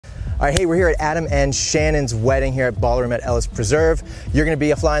All right, hey, we're here at Adam and Shannon's wedding here at Ballroom at Ellis Preserve. You're gonna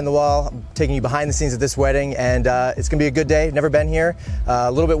be a fly on the wall. I'm taking you behind the scenes of this wedding, and it's gonna be a good day. Never been here.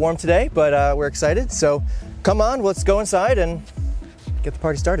 A little bit warm today, but we're excited. So come on, let's go inside and get the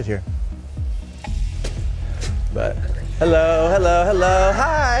party started here. But hello, hello, hello,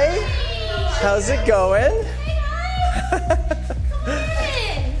 hi. How's it going?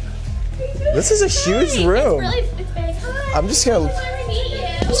 This is a huge room. It's big. I'm just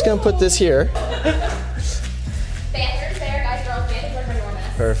gonna put this here. Banners there, guys, girls, banners are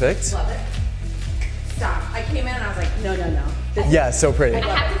enormous. Perfect. Love it. Stop. I came in and I was like, no, no, no. Yeah, so pretty. I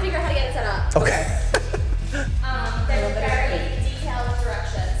have to figure out how to get it set up. Okay. There's very detailed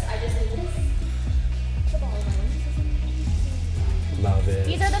directions. I just need this. Love it.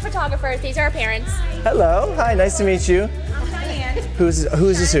 These are the photographers. These are our parents. Hello. Hi. Nice to meet you. I'm Diane. Who's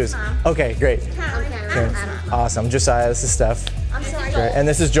this? Who's? Okay, great. Karen. Awesome. Josiah. This is Steph. I'm sorry. Great. And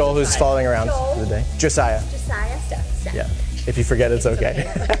this is Joel, who's following around for the day. Josiah. Josiah. Steph. Yeah. If you forget, it's okay.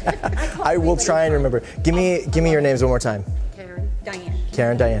 I will try and remember. Give me your names one more time. Karen. Diane.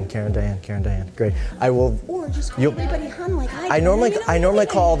 Karen, Diane, Karen, Diane, Karen, Diane. Great. I will. Or just call everybody hun like I do. I normally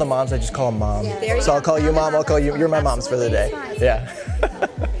call all the moms. I just call them mom. Yeah. So I'll call you mom. I'll call you. You're my moms for the day. Yeah.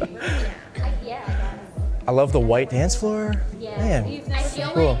 I love the white dance floor. Yeah. Man, I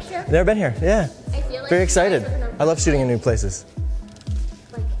feel cool. like Never been here. Yeah. I feel like Very you excited. guys are gonna I love shooting in new places.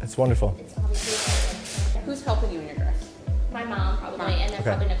 It's wonderful. It's obviously Who's helping you in your dress? my mom probably, and then Okay.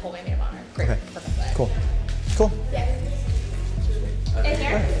 probably Nicole, my maid of honor. Great. Okay. Perfect. Cool. Cool. Yeah. In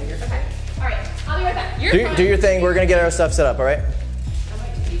here? Okay. All right. I'll be right back. Do your thing. We're gonna get our stuff set up. All right. I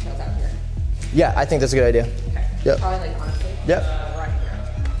might do details out here. Yeah, I think that's a good idea. Okay. Yep. Probably like honestly. Yep. Right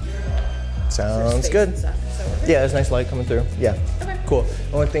here. Sounds Space good. and stuff, so we're good. Yeah, there's nice light coming through. Yeah. Okay. Cool.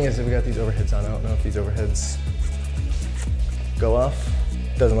 The only thing is that we got these overheads on. I don't know if these overheads go off.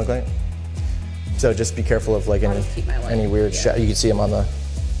 Doesn't look like. So just be careful of like I'll just keep my light. any weird shot. You can see them on the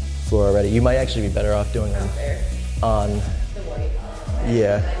floor already. You might actually be better off doing them There. on. The white.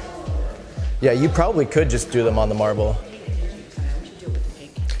 Yeah. Yeah, you probably could just do them on the marble. We should do it with the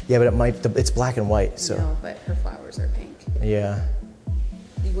pink. Yeah, but it might. It's black and white, so. No, but her flowers are pink. Yeah.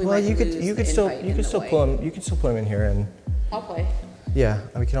 We Well, might you lose could the still invite in the pull white. them. You could still put them in here, and I'll play. yeah,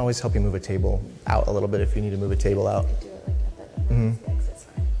 we can always help you move a table out a little bit if you need to move a table out. Do it like at the emergency exit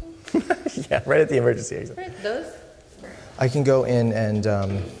sign. Yeah, right at the emergency exit. Right, those? I can go in and. I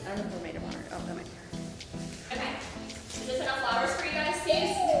don't know if we're made of honor. Oh, that might be her. Okay. Is this enough flowers for you guys,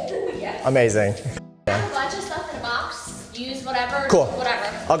 Steve? Yeah. Amazing. A bunch of stuff in a box. Use whatever. Cool. Whatever.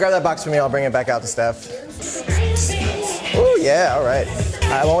 I'll grab that box for me. I'll bring it back out to Steph. Oh yeah, all right.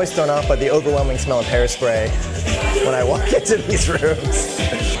 I'm always thrown off by the overwhelming smell of hairspray when I walk into these rooms.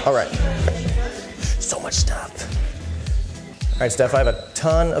 All right. So much stuff. All right, Steph, I have a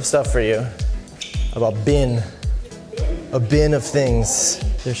ton of stuff for you. I have a bin of things.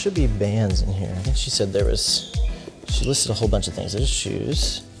 There should be bands in here. I think she said there was, she listed a whole bunch of things. There's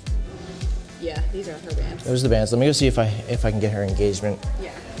shoes. Yeah, these are her bands. There's the bands. Let me go see if I can get her engagement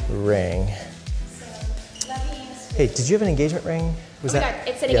Yeah. ring. Hey, did you have an engagement ring? Was that?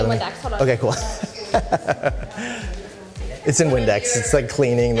 It's sitting in let me- Windex. Hold on. Okay, cool. It's in Windex. It's like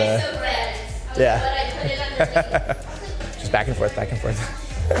cleaning the. Yeah. Just back and forth, back and forth.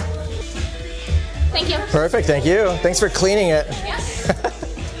 Thank you. Perfect. Thank you. Thanks for cleaning it. Yeah.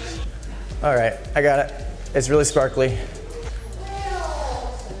 All right, I got it. It's really sparkly.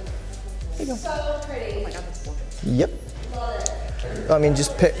 So pretty. Oh my god, that's gorgeous. Yep. I mean,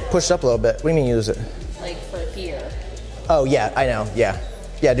 just push it up a little bit. What do you mean use it? Like for here. Oh yeah, I know. Yeah,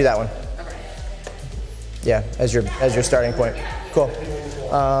 yeah. Do that one. Okay. Yeah, as your starting point. Cool.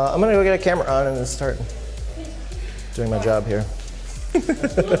 I'm gonna go get a camera on and start doing my job here.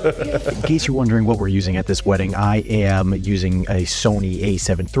 In case you're wondering what we're using at this wedding, I am using a Sony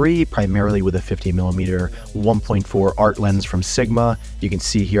a7 III, primarily with a 50mm 1.4 art lens from Sigma. You can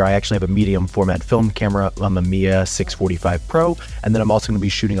see here I actually have a medium format film camera. I'm a Mamiya 645 Pro, and then I'm also going to be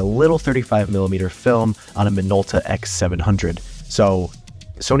shooting a little 35mm film on a Minolta X700. So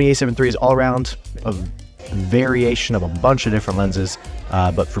Sony a7 III is all around a variation of a bunch of different lenses,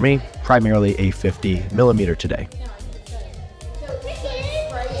 but for me, primarily a 50mm today.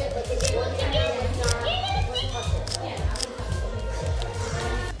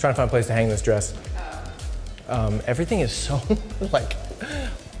 Trying to find a place to hang this dress. Everything is so, like,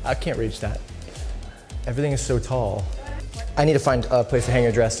 I can't reach that. Everything is so tall. I need to find a place to hang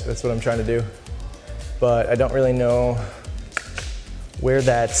a dress. That's what I'm trying to do. But I don't really know where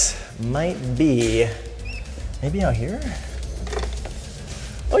that might be. Maybe out here?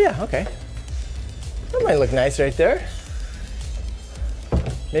 Oh yeah, okay. That might look nice right there.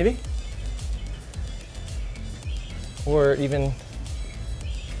 Maybe? Or even,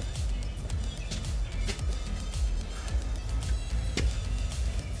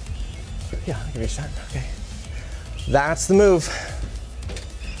 yeah, I'll give you a shot. Okay. That's the move.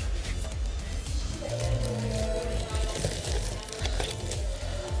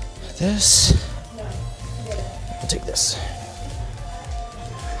 This. I'll take this.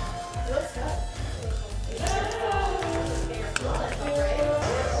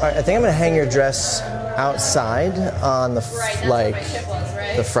 All right, I think I'm gonna hang your dress outside on the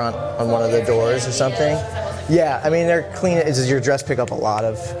the front on one of the doors or something. Yeah, I mean they're clean. Does your dress pick up a lot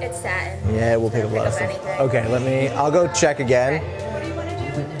of? It's satin. Yeah, it will pick up a lot of stuff. Okay, I'll go check again. What do you want to do?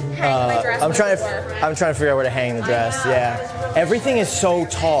 Hang my dress. I'm trying to figure out where to hang the dress. Yeah, everything is so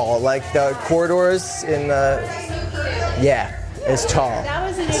tall. Like the corridors in the. Yeah, it's tall. That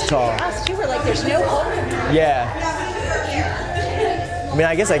was an it's issue tall. for us too. We're like, there's no hole. Yeah. I mean,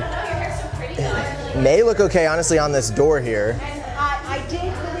 I guess I may look okay, honestly, on this door here. And I did,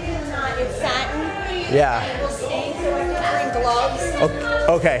 believe it or not, it's satin. Yeah. It will stain, so I can bring gloves.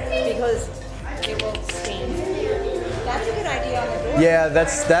 Okay. Because it will stain. That's a good idea on the door. Yeah,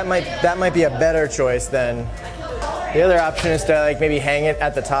 that might be a better choice than the other option is to like maybe hang it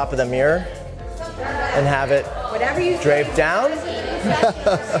at the top of the mirror and have it draped down.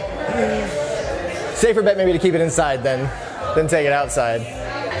 Safer bet maybe to keep it inside than take it outside.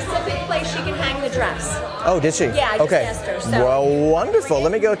 Specific place she can hang the dress. Oh, did she? Yeah, I just asked her. So. Well, wonderful.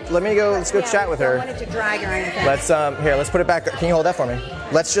 Let me go. Let's go chat with her. I wanted to drag or anything. Let's let's put it back. Can you hold that for me?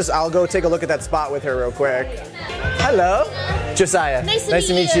 I'll go take a look at that spot with her real quick. Hello, Josiah. Nice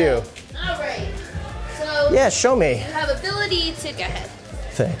to meet you. All right. So yeah, show me. You have ability to go ahead.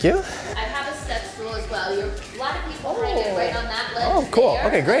 Thank you. I have a step stool as well. A lot of people hang it right on that ledge. Oh, cool. There.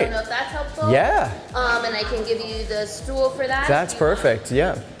 Okay, great. I don't know if that's helpful. Yeah. And I can give you the stool for that. That's perfect.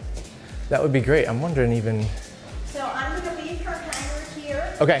 Yeah. That would be great. I'm wondering even. So I'm going to leave her hanger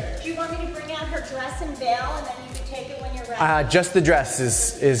here. Okay. Do you want me to bring out her dress and veil, and then you can take it when you're ready? Just the dress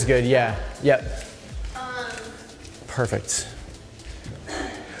is good. Yeah. Yep. Perfect.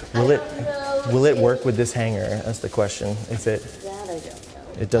 Will it work with this hanger? That's the question. If it.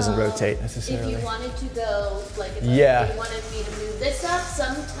 It doesn't rotate necessarily. If you wanted to go, like if you wanted me to move this up,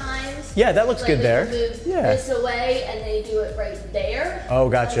 sometimes. Yeah, that looks good there. Move this away and they do it right there. Oh,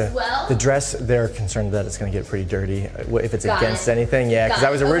 gotcha. As well. The dress, they're concerned that it's going to get pretty dirty if it's against anything. Yeah, because I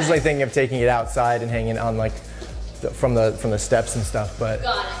was originally thinking of taking it outside and hanging it on like from the steps and stuff, but.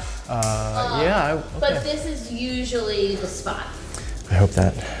 Got it. Yeah. Okay. But this is usually the spot. I hope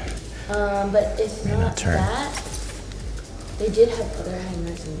that. But if not that. They did have other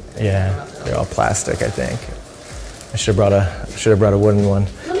hangers. Yeah, they're all plastic, I think. I should have brought a wooden one.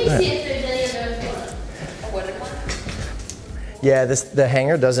 Let me see if there's any other wooden one. Yeah, the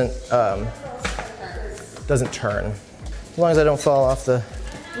hanger doesn't turn. As long as I don't fall off the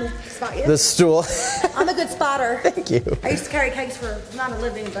stool. I'm a good spotter. Thank you. I used to carry kegs for not a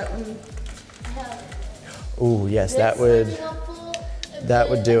living, but. Ooh, yes, that would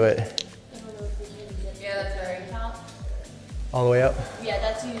do it. Yeah, that's very top. All the way up? Yeah,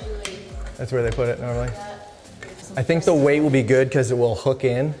 that's usually. That's where they put it normally. I think the weight will be good because it will hook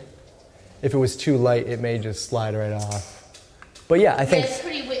in. If it was too light, it may just slide right off. But yeah, I think. Yeah, it's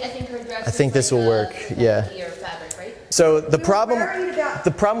pretty. I think her dress. I think this will work. Yeah. Fabric, right? So the problem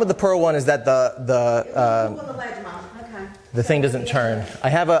with the pearl one is that the thing doesn't turn. I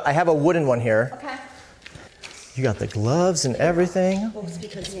have a wooden one here. Okay. You got the gloves and everything. Well, it's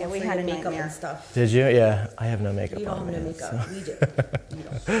because we had a makeup and stuff. Did you? Yeah, I have no makeup You don't on. have no makeup. So. We do. You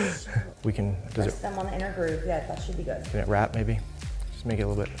don't. We can. Press them on the inner groove. Yeah, that should be good. Can it wrap maybe? Just make it a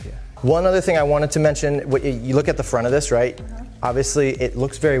little bit. Yeah. One other thing I wanted to mention. You look at the front of this, right? Obviously, it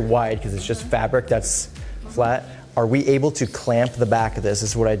looks very wide because it's just fabric that's flat. Are we able to clamp the back of this?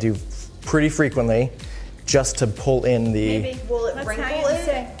 This is what I do pretty frequently, just to pull in the. Maybe will it wrinkle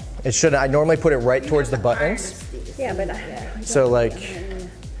in? It should. I normally put it right towards the buttons. Yeah, but so like.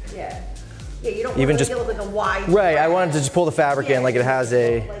 Yeah, you don't even want just to like a wide. Right, I wanted to just pull the fabric in like it has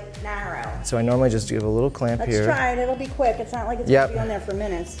a. Like narrow. So I normally just give a little clamp here. Let's try it. It'll be quick. It's not like it's gonna be on there for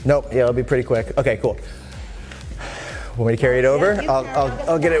minutes. Nope. Yeah, it'll be pretty quick. Okay, cool. Want me to carry it over?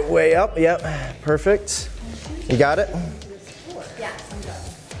 I'll get it way up. Yep. Perfect. You got it? Yes, I'm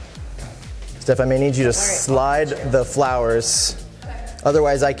good. Steph, I may need you to slide the flowers.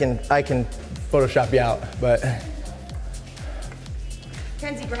 Otherwise, I can Photoshop you out. But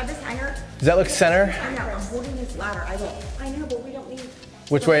Kenzie, grab this hanger. does that look center? I know. I'm holding this ladder. I know, but we don't need.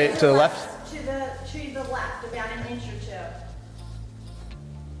 Which way? To the left? To the left, about an inch or two.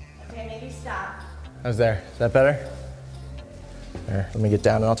 Okay, maybe stop. How's there? Is that better? There. Let me get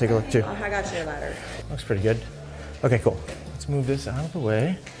down and I'll take a look too. I got your ladder. Looks pretty good. Okay, cool. Let's move this out of the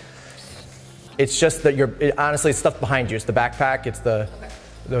way. It's just that honestly, it's stuff behind you. It's the backpack, it's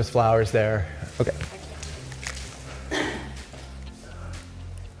those flowers there. Okay.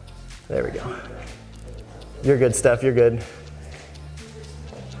 There we go. You're good, Steph, you're good.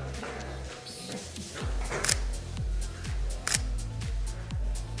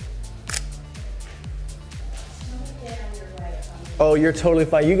 Oh, you're totally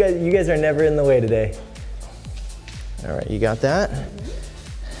fine. You guys are never in the way today. All right, you got that?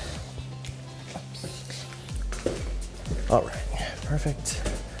 All right, perfect.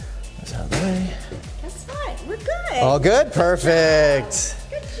 That's out of the way. That's fine. We're good. All good? Perfect.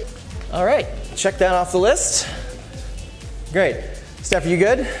 All right, check that off the list. Great. Steph, are you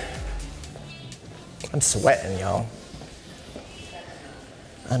good? I'm sweating, y'all.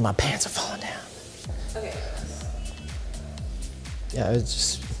 And my pants are falling down. Okay. Yeah, it's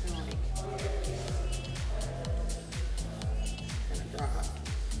just.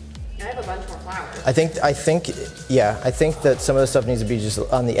 I have a bunch more flowers. I think that some of the stuff needs to be just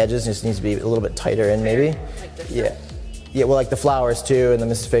on the edges, just needs to be a little bit tighter in maybe. Like this Yeah. stuff? Yeah, well, like the flowers too, and the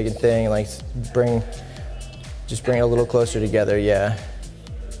Mrs. Fagan thing, like just bring it a little closer together, yeah.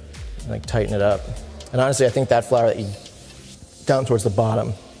 Like tighten it up. And honestly, I think that flower that you, down towards the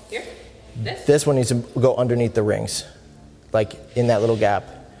bottom. Here? This one needs to go underneath the rings. Like in that little gap,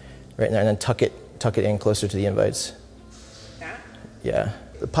 right in there, and then tuck it in closer to the invites. That? Yeah.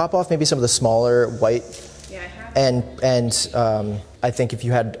 Pop off maybe some of the smaller white. Yeah, I have. And I think if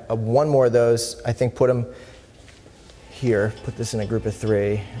you had one more of those, I think put them here. Put this in a group of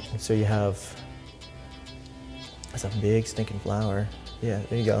 3, and so you have. That's a big stinking flower. Yeah,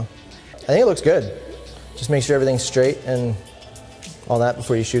 there you go. I think it looks good. Just make sure everything's straight and all that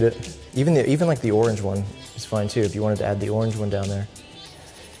before you shoot it. Even like the orange one is fine too, if you wanted to add the orange one down there.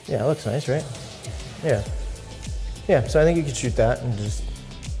 Yeah, it looks nice, right? Yeah. Yeah, so I think you could shoot that and just.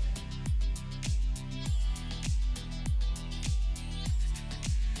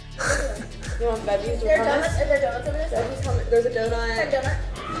 You want veggies or There are hummus? donuts. Are there donuts over this? Veggies, hummus. There's a donut. There a donut?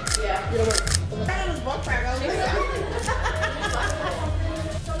 Yeah. You know what? That was both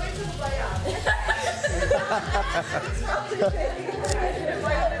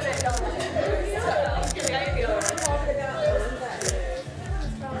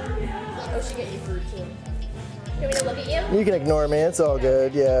Oh, she get you food too. You want me to look at you? You can ignore me, it's all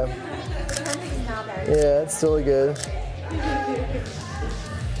good, yeah. Yeah, it's totally good.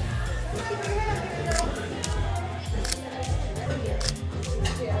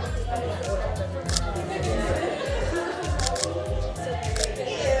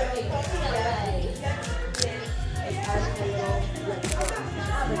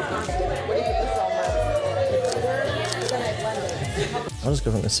 I'll just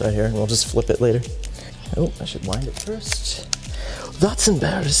go from this side here and we'll just flip it later. Oh, I should wind it first. That's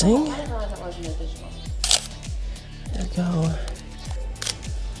embarrassing. There we go.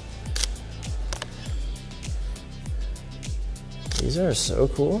 These are so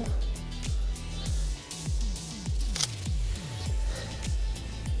cool.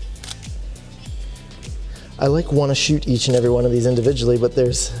 I want to shoot each and every one of these individually, but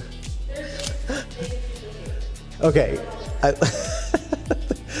there's. Okay.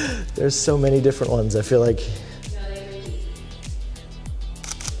 There's so many different ones. I feel like.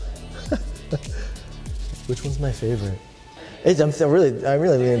 Which one's my favorite? I'm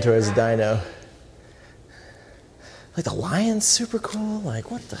really leaning towards the dino. Like the lion's super cool.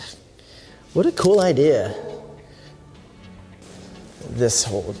 Like what a cool idea. This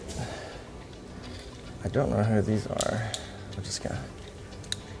whole. I don't know who these are. I'm just gonna.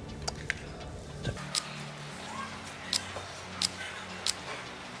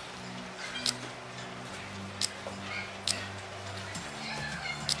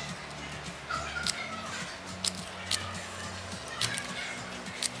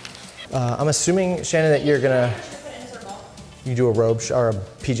 I'm assuming, Shannon, that you're gonna. You do a robe or a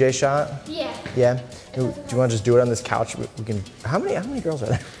PJ shot? Yeah. Yeah. Do you want to just do it on this couch? We can. How many girls are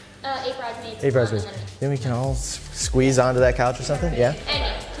there? 8 bridesmaids. 8 bridesmaids. Then we can all squeeze onto that couch or something. Yeah.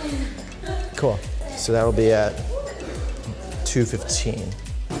 Cool. So that will be at 2:15.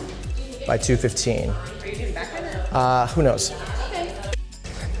 By 2:15. Are you doing back Who knows?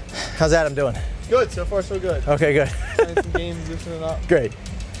 How's Adam doing? Good, so far so good. Okay, good. Playing some games, loosening it up. Great.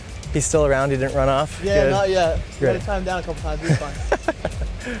 He's still around. He didn't run off. Yeah, Good. not yet. Great. Got to time down a couple times. He's fine.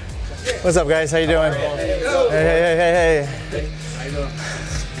 What's up, guys? How you doing? Hey. How you doing?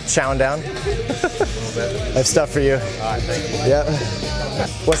 Chowing down. I have stuff for you. All right, thank you. Yep.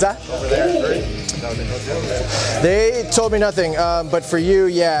 What's that? Over there, They told me nothing, but for you,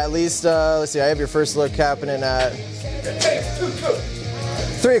 yeah, at least, let's see, I have your first look happening at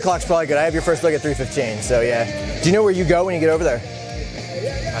 3 o'clock's probably good. I have your first look at 3:15, so yeah. Do you know where you go when you get over there?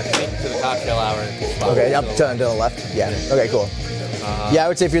 I think to the cocktail hour. Okay, up to the left? Yeah, okay, cool. Yeah, I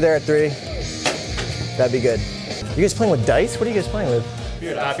would say if you're there at 3, that'd be good. You guys playing with dice? What are you guys playing with?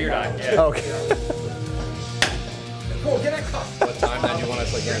 BRIDAL, yeah. Oh, okay. Cool, get that cup. What time then you want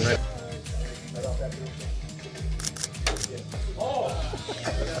us like getting ready?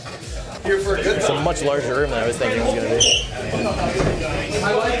 Here for a good It's a much larger room than I was thinking it was going to be. I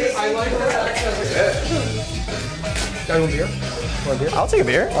like it. Got one beer? Want a beer? I'll take a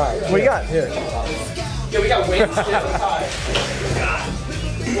beer. All right. What do you got? Here. Yeah, we got wings too.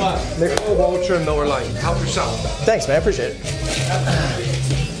 What? Nickel, Walter, and Miller Lite. Help yourself. Thanks, man. I appreciate it.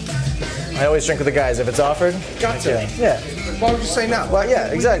 I always drink with the guys if it's offered. Got to. Yeah. Why would you say no? Well,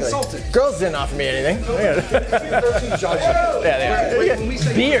 yeah, exactly. Insulted. Girls didn't offer me anything. Yeah, When we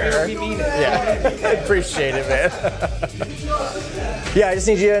say beer. we mean it. Yeah, I appreciate it, man. Yeah, I just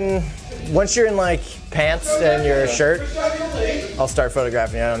need you in. Once you're in like pants and your shirt, I'll start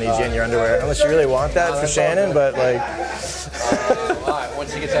photographing you. I don't need you in your underwear unless you really want that for Shannon. But like, Alright,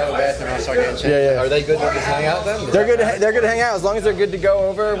 once he gets out of the bathroom, I'll start getting changed. Yeah. Are they good to just hang out then? they're good. They're good to hang out as long as they're good to go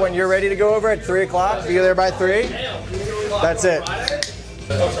over when you're ready to go over at 3 o'clock. If you're there by 3, that's it.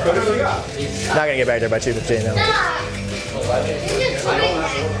 Not gonna get back there by 2:15 though.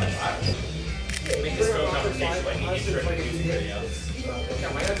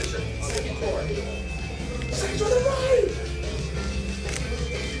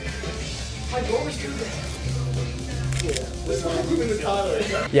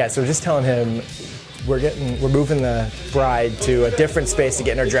 Yeah, so we're just telling him we're moving the bride to a different space to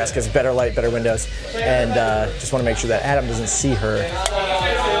get in her dress because better light, better windows, and just want to make sure that Adam doesn't see her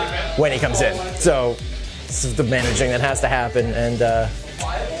when he comes in. So this is the managing that has to happen, and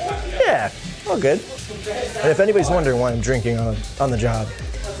yeah, all good. And if anybody's wondering why I'm drinking on the job,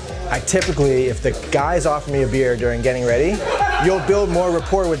 I typically, if the guys offer me a beer during getting ready, you'll build more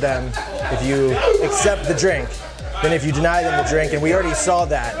rapport with them if you accept the drink than if you deny them the drink. And we already saw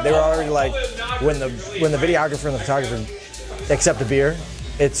that. They were already like, when the videographer and the photographer accept a beer,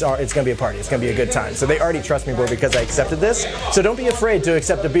 it's gonna be a party. It's gonna be a good time. So they already trust me more because I accepted this. So don't be afraid to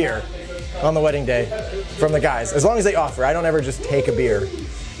accept a beer on the wedding day from the guys, as long as they offer. I don't ever just take a beer,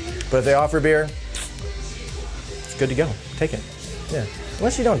 but if they offer beer, it's good to go. Take it. Yeah.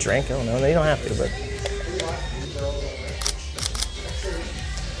 Unless you don't drink, I don't know. You don't have to, but.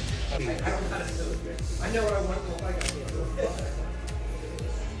 I know what I want.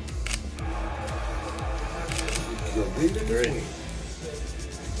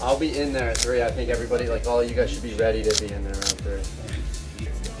 I'll be in there at 3. I think everybody, like all you guys should be ready to be in there around 3.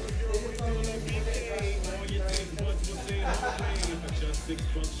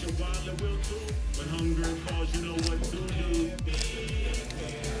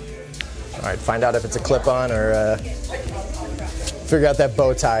 All right, find out if it's a clip-on or figure out that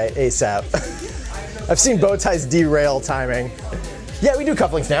bow tie ASAP. I've seen bow ties derail timing. Yeah, we do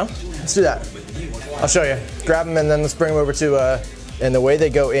cufflinks now. Let's do that. I'll show you. Grab them and then let's bring them over to, and the way they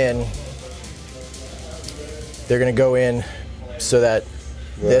go in, they're gonna go in so that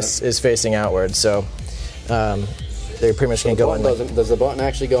this is facing outward. So they're pretty much gonna go in. Does the button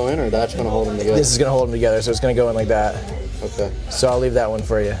actually go in, or that's gonna hold them together? This is gonna hold them together, so it's gonna go in like that. Okay. So I'll leave that one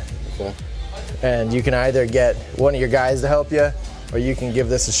for you. Okay. And you can either get one of your guys to help you, or you can give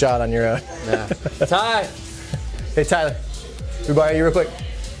this a shot on your own. Yeah. Ty! Hey Tyler, can we borrow you real quick?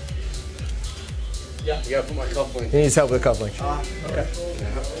 Yeah. You gotta put my cufflink. He needs help with the cufflink. Okay.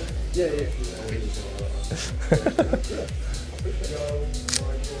 Yeah.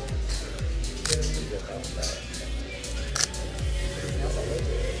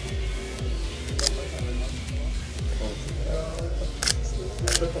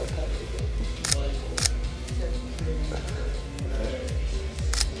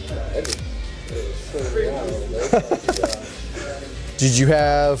 Did you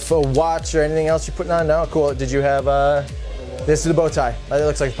have a watch or anything else you're putting on? No? Cool. Did you have, this is the bow tie. That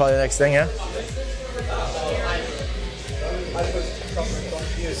looks like probably the next thing, yeah?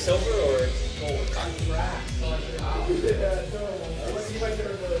 Silver or gold?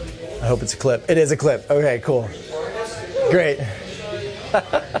 I hope it's a clip. It is a clip. Okay, cool. Great.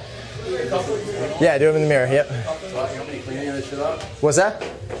 Yeah, do them in the mirror. Yep. You want me to clean any of this shit up? What's that?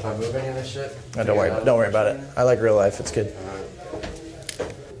 If I move any of this shit? Oh, don't worry about it. I like real life. It's good.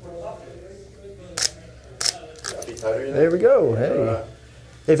 There we go.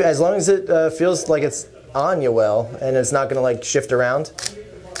 Hey. As long as it feels like it's on you well and it's not going to like shift around,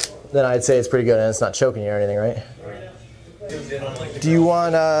 then I'd say it's pretty good and it's not choking you or anything, right? Do you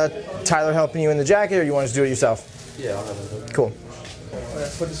want Tyler helping you in the jacket, or you want to do it yourself? Yeah, I'll have it. Cool.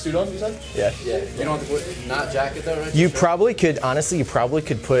 Put the suit on, you said? Yeah. Yeah, you don't have to put, not jacket though, right? You probably could, honestly, you probably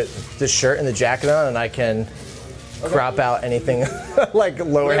could put the shirt and the jacket on, and I can crop out anything like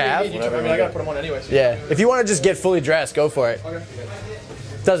lower half. I mean, I gotta put them on anyway. So Yeah. If you want to just get fully dressed, go for it. Okay.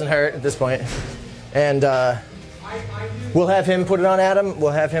 Doesn't hurt at this point. And we'll have him put it on, Adam.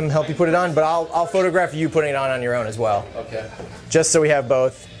 We'll have him help you put it on, but I'll photograph you putting it on your own as well. Okay. Just so we have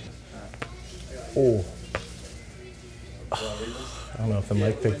both. Ooh. I don't know if the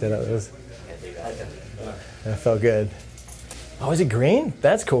mic picked that up. That felt good. Oh, is it green?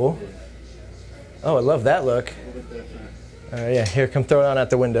 That's cool. Oh, I love that look. Yeah, here, come throw it on out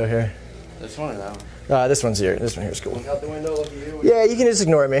the window here. This one or that one? This one's here. This one here is cool. Look out the window, look at you. Yeah, you can just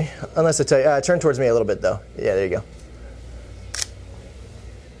ignore me, unless I tell you. Turn towards me a little bit, though. Yeah, there you go.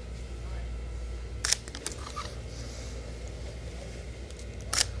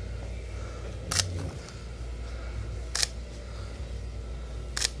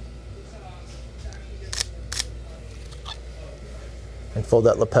 And fold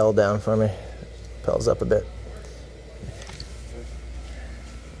that lapel down for me. Lapel's up a bit.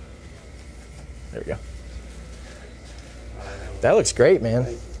 There we go. That looks great, man.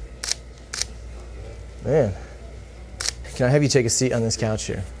 Man. Can I have you take a seat on this couch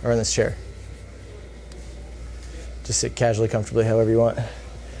here, or on this chair? Just sit casually, comfortably, however you want.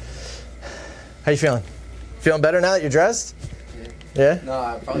 How you feeling? Feeling better now that you're dressed? Yeah. Yeah? No,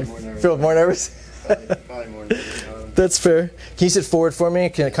 I'm probably more nervous. Feel more nervous? Probably more nervous. That's fair. Can you sit forward for me?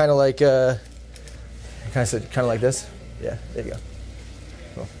 Can it kind of like, sit kind of like this? Yeah, there you go.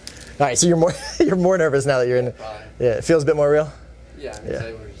 Cool. All right, so you're more nervous now that you're in it. Yeah, it feels a bit more real? Yeah, I mean,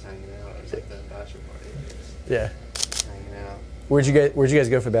 today we were just hanging out. It was like the bachelor party. Yeah. Hanging out. Where'd you guys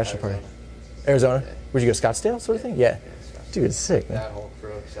go for the bachelor party? Arizona? Yeah. Where'd you go, Scottsdale sort of thing? Yeah. Dude, it's sick, man. That whole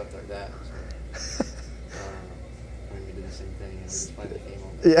crew except our dad. So, I mean, we did the same thing. We just played the game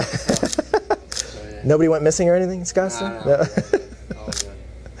all day. Yeah. So, yeah. Nobody went missing or anything in Scottsdale? No. All good.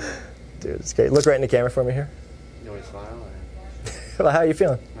 Dude, it's great. Look right in the camera for me here. You want to smile? Well, how are you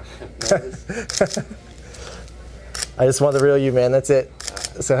feeling? Nervous? I just want the real you, man. That's it.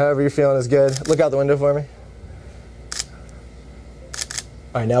 So however you're feeling is good. Look out the window for me.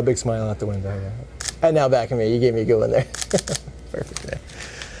 All right, now big smile out the window. Yeah. And now back at me. You gave me a good one there. Perfect. Man.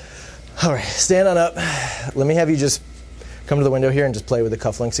 All right, stand on up. Let me have you just come to the window here and just play with the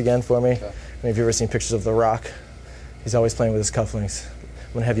cufflinks again for me. Okay. I mean, if you've ever seen pictures of The Rock, he's always playing with his cufflinks.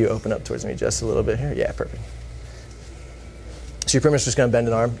 I'm going to have you open up towards me just a little bit here. Yeah, perfect. So you're pretty much just going to bend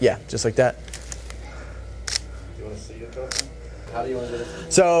an arm? Yeah, just like that. You want to see it, though? How do you want to do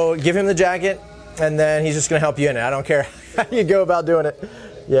this? So give him the jacket, and then he's just going to help you in it. I don't care how you go about doing it.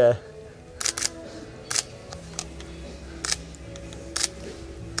 Yeah.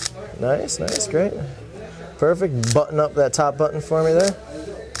 Nice, nice, great. Perfect. Button up that top button for me there.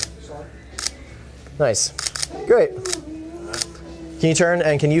 Nice. Great. Can you turn,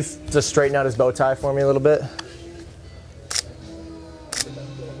 and can you just straighten out his bow tie for me a little bit?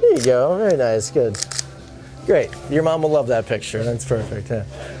 There you go. Very nice. Good. Great. Your mom will love that picture. That's perfect. Yeah.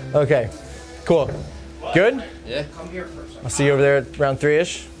 Okay. Cool. Good? Yeah. I'll see you over there at around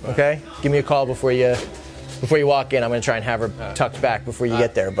 3-ish. Okay? Give me a call before you walk in. I'm going to try and have her tucked back before you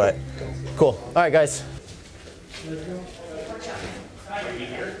get there, but cool. All right, guys. I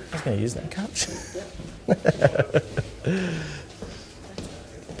was going to use that couch.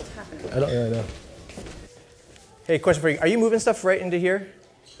 I don't really know. Hey, question for you. Are you moving stuff right into here?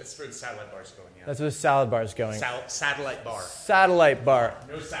 That's where the satellite bar's going, yeah. That's where the salad bar is going. Satellite bar. Satellite bar.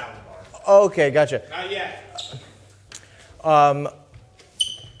 No salad bar. Okay, gotcha. Not yet.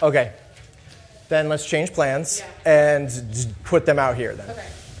 Okay. Then let's change plans and put them out here then. Okay.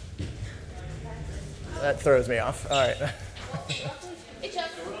 That throws me off. All right.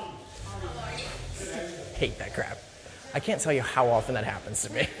 Hate that crap. I can't tell you how often that happens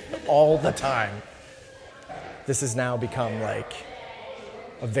to me. All the time. This has now become like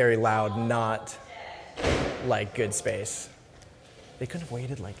a very loud, not like good space. They couldn't have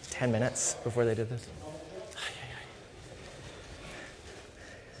waited like 10 minutes before they did this.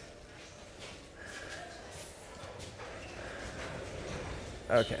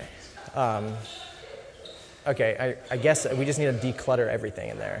 Okay. Okay, I guess we just need to declutter everything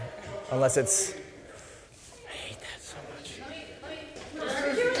in there. Unless it's... I hate that so much.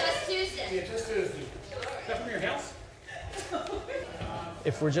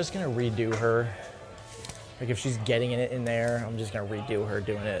 If we're just going to redo her, like if she's getting it in there, I'm just going to redo her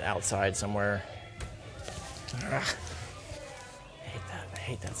doing it outside somewhere. Ugh. I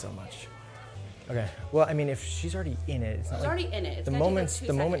hate that so much. Okay. Well, I mean, if she's already in it, it's not She's already in it. It's the gonna take, moment. like, 2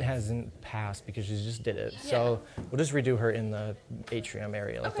 The moment seconds. hasn't passed because she just did it. Yeah. So we'll just redo her in the atrium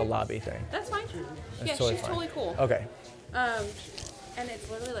area, like the Okay. lobby thing. That's fine. Yeah, totally she's fine. totally cool. Okay. And it's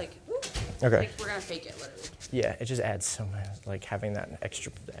literally like, whoop, Okay. like we're gonna fake it literally. Yeah, it just adds so much, like having that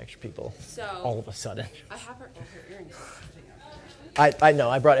extra people So all of a sudden. I have her earrings. I know.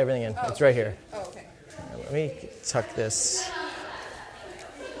 I brought everything in. It's right here. Oh, okay. Let me tuck this.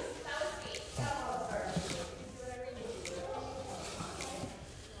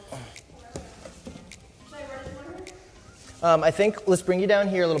 I think let's bring you down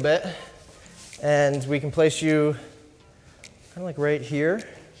here a little bit, and we can place you kind of like right here,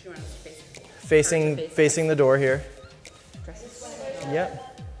 She wants to face facing the door here. dresses. Yep.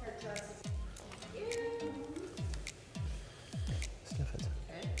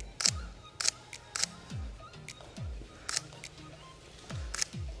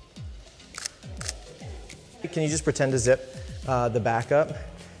 Can you just pretend to zip the back up,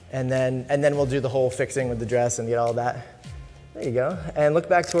 and then we'll do the whole fixing with the dress and get all that. There you go. And look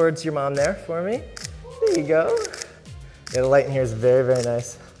back towards your mom there for me. There you go. Yeah, the light in here is very, very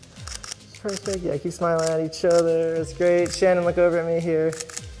nice. Perfect. Yeah, keep smiling at each other. It's great. Shannon, look over at me here.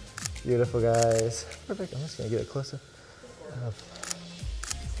 Beautiful, guys. Perfect. I'm just gonna get it closer.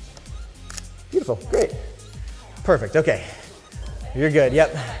 Beautiful. Great. Perfect. Okay. You're good.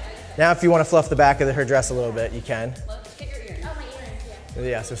 Yep. Now, if you want to fluff the back of her dress a little bit, you can. Let's get your earrings. Oh, my earrings, yeah.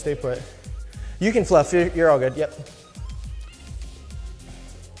 Yeah, so stay put. You can fluff. You're all good. Yep.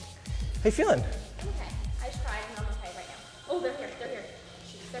 How you feeling? I'm okay. I just cried and I'm okay right now. Oh, they're here. They're here.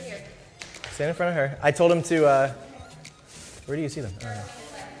 They're here. Stand in front of her. I told him to, where do you see them? Oh, yeah.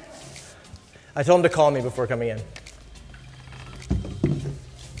 I told him to call me before coming in.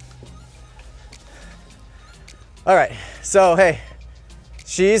 All right, so hey,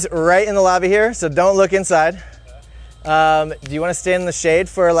 she's right in the lobby here, so don't look inside. Do you want to stand in the shade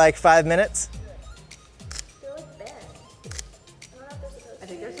for like 5 minutes? They're like bad. I don't know if they're supposed to. I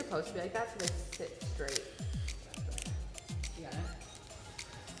think they're supposed to be like that so they sit straight. You got it?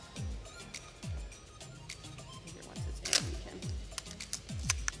 Here, once it's in, you can.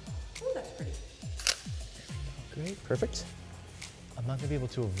 Ooh, that's pretty. Great, perfect. I'm not gonna be able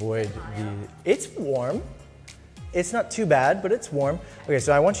to avoid the, it's warm. It's not too bad, but it's warm. Okay,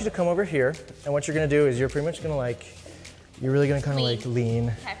 so I want you to come over here, and what you're gonna do is you're pretty much gonna like, you're really gonna kind of like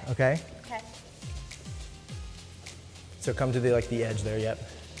lean, okay? Okay. So come to the like the edge there, yep.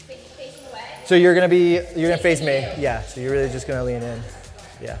 Facing away. So you're gonna face me, yeah. So you're really just gonna lean in,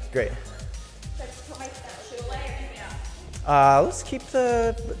 yeah, great. So I just put my shoe away or keep it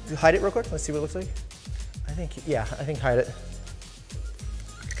up? Let's keep hide it real quick. Let's see what it looks like. I think hide it.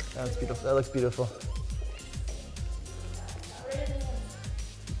 That's beautiful. That looks beautiful.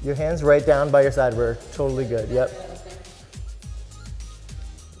 Your hands right down by your side. We're totally good. Yep.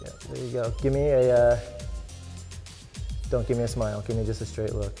 Yep. There you go. Give me a. Don't give me a smile. Give me just a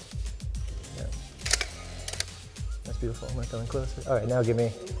straight look. Yep. That's beautiful. Am I coming closer? All right. Now give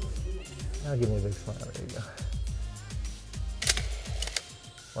me a big smile. There you go.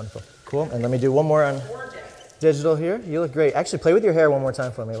 Wonderful. Cool. And let me do one more on digital here. You look great. Actually, play with your hair one more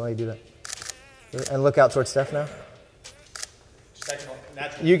time for me while you do that. And look out towards Steph now.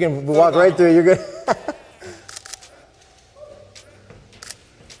 You can walk right through. You're good.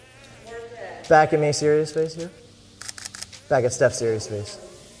 Back at me, serious face here. Back at Steph, serious face.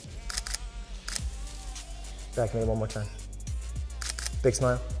 Back at me one more time. Big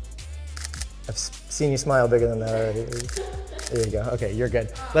smile. I've seen you smile bigger than that already. There you go. Okay, you're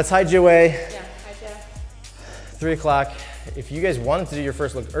good. Let's hide you away. Yeah, hi, Jeff. 3 o'clock. If you guys wanted to do your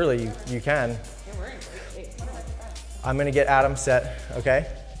first look early, you can. Yeah, we're in great shape. I'm gonna get Adam set, okay?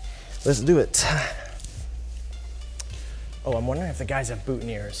 Let's do it. Oh, I'm wondering if the guys have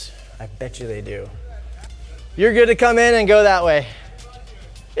boutonnieres. I bet you they do. You're good to come in and go that way.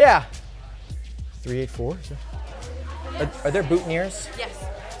 Yeah. 384? Are there boutonnieres? Yes.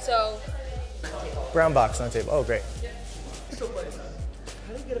 So, Brown box on the table. Oh, great.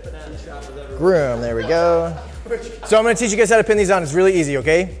 Groom, there we go. So I'm gonna teach you guys how to pin these on. It's really easy,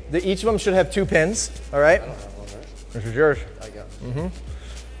 okay? Each of them should have 2 pins, all right? This is yours. I got it.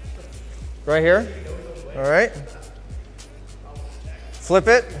 Mm-hmm. Right here, all right? Flip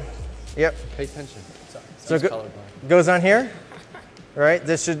it, yep. Pay attention. So it goes on here, all right?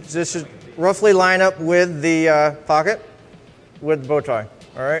 This should roughly line up with the pocket with the bow tie,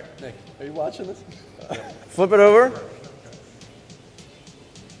 all right? Nick, are you watching this? Flip it over.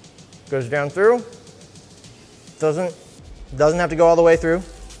 Goes down through. Doesn't have to go all the way through.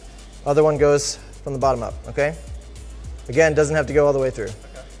 Other one goes from the bottom up, okay? Again, doesn't have to go all the way through.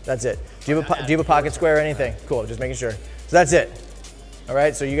 That's it. Do you have a pocket square or anything? Cool, just making sure. So that's it. All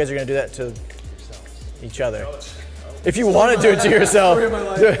right, so you guys are gonna do that to each other. If you want to do it to yourself.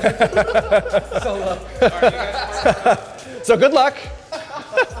 So good luck.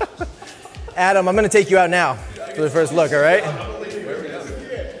 Adam, I'm gonna take you out now for the first look, all right?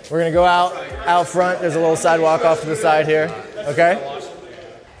 We're gonna go out front. There's a little sidewalk off to the side here, okay?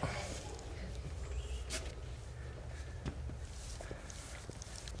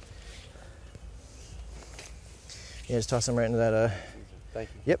 Yeah, just toss them right into that. Thank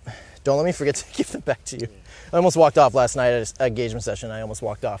you. Yep. Don't let me forget to give them back to you. I almost walked off last night at an engagement session. I almost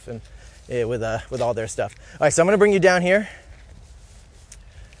walked off and with all their stuff. All right, so I'm gonna bring you down here,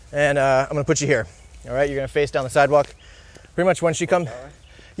 and I'm gonna put you here. All right, you're gonna face down the sidewalk. Pretty much when she comes,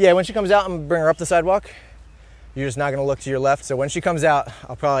 yeah, when she comes out, I'm gonna bring her up the sidewalk. You're just not gonna look to your left. So when she comes out,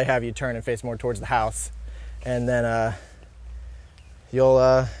 I'll probably have you turn and face more towards the house, and then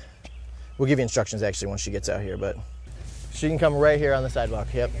we'll give you instructions actually once she gets out here, but she can come right here on the sidewalk.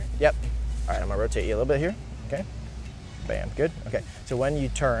 Yep. All right, I'm gonna rotate you a little bit here. Okay. Bam. Good. Okay. So when you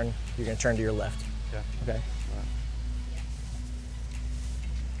turn, you're gonna turn to your left. Yeah. Okay.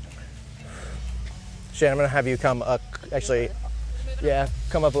 Shannon, I'm gonna have you come up. Actually, yeah,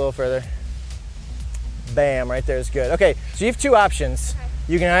 come up a little further. Bam. Right there is good. Okay. So you have two options.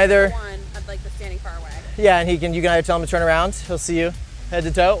 Okay. You can either. One, I'd like the standing far away. Yeah, and you can either tell him to turn around. He'll see you head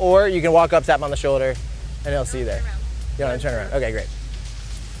to toe, or you can walk up, tap him on the shoulder, and he'll see you there. You want to turn around? Okay, great.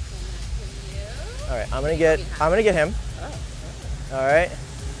 All right, I'm gonna get him. All right.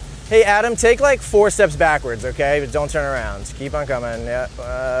 Hey, Adam, take like 4 steps backwards, okay? But don't turn around. Keep on coming.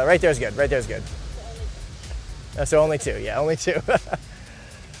 Yeah, right there's good. Right there's good. So only 2. Yeah, only 2.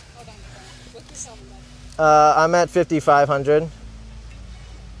 I'm at 5,500.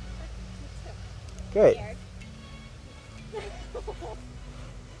 Great.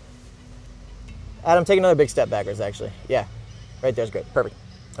 Adam, take another big step backwards, actually. Yeah, right there's great. Perfect.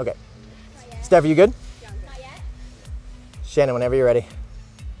 Okay. Steph, are you good? Not yet. Shannon, whenever you're ready.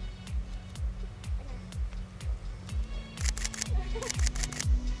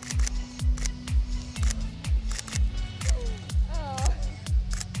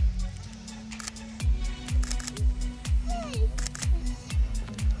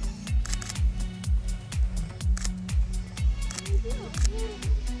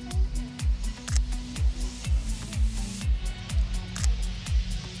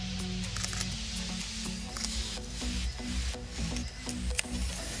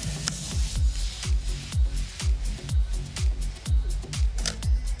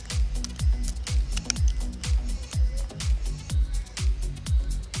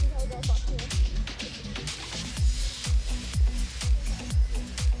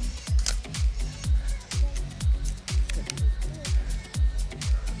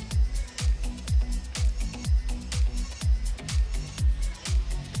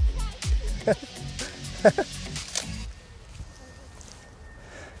 Okay,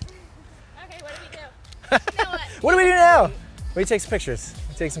 what do we do? Now what? What do we do now? We take some pictures.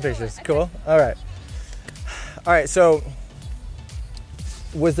 Cool. All right. All right. So,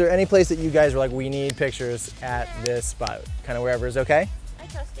 was there any place that you guys were like, we need pictures at this spot? Kind of wherever is okay? I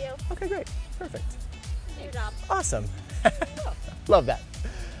trust you. Okay, great. Perfect. Good job. Awesome. Love that.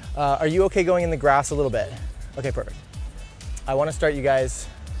 Are you okay going in the grass a little bit? Okay, perfect. I want to start you guys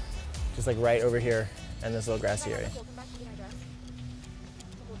just like right over here in this little grassy area. Come back to my dress.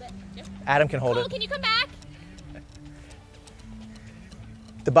 Hold it. Yep. Adam can hold Cole, it. can you come back?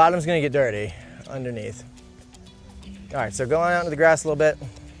 The bottom's gonna get dirty underneath. All right, so go on out into the grass a little bit.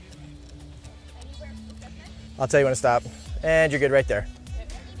 I'll tell you when to stop. And you're good right there.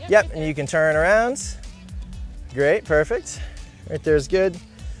 Yep, and you can turn around. Great, perfect. Right there's good.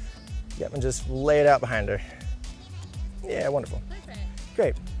 Yep, and just lay it out behind her. Yeah, wonderful.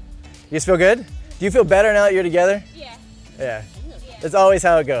 Great. You guys feel good? Do you feel better now that you're together? Yeah. Yeah. It's always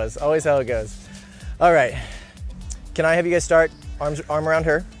how it goes. Always how it goes. All right. Can I have you guys start arm around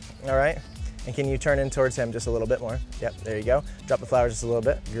her? All right. And can you turn in towards him just a little bit more? Yep, there you go. Drop the flowers just a little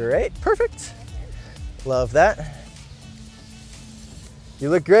bit. Great, perfect. Love that. You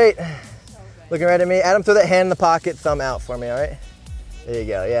look great. Looking right at me. Adam, throw that hand in the pocket, thumb out for me, all right? There you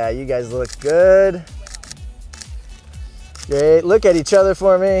go. Yeah, you guys look good. Great. Look at each other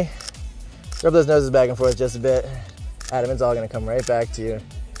for me. Rub those noses back and forth just a bit. Adam, it's all gonna come right back to you.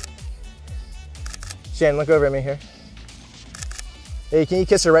 Shannon, look over at me here. Hey, can you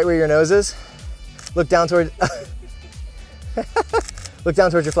kiss her right where your nose is? Look down toward, look down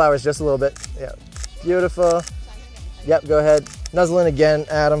towards your flowers just a little bit. Yeah, beautiful. Yep, go ahead. Nuzzle in again,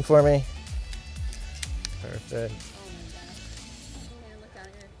 Adam, for me. Perfect.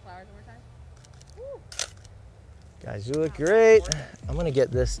 Guys, you look great. I'm gonna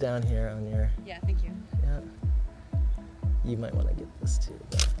get this down here on your, Yeah, thank you. yeah. You might wanna get this too.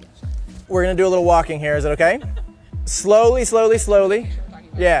 But. We're gonna do a little walking here, is it okay? Slowly, slowly, slowly.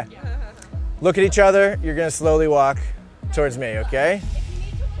 Yeah. Look at each other, you're gonna slowly walk towards me, okay?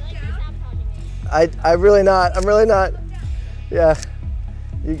 I'm really not. Yeah.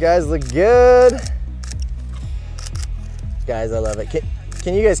 You guys look good. Guys, I love it.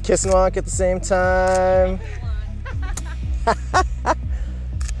 Can you guys kiss and walk at the same time?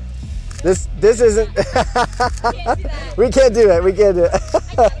 This isn't. We can't do it.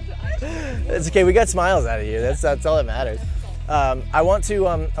 It's okay. We got smiles out of you. That's all that matters. I want to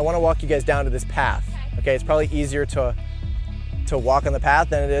walk you guys down to this path. Okay, it's probably easier to walk on the path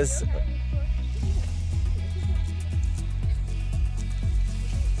than it is.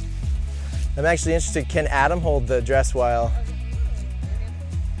 I'm actually interested. Can Adam hold the dress while?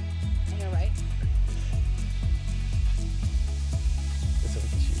 I know, right?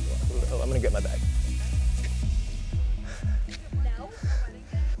 Oh, I'm gonna get my bag.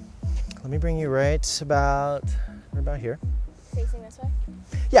 Let me bring you right about here. Facing this way?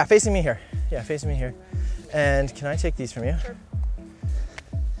 Yeah, facing me here. Yeah, facing me here. And can I take these from you? Sure.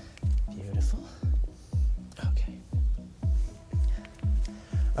 Beautiful. Okay.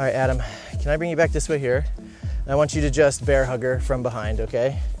 All right, Adam, can I bring you back this way here? I want you to just bear hug her from behind,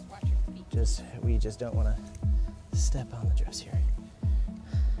 okay? Watch your feet. We just don't want to step on the dress here.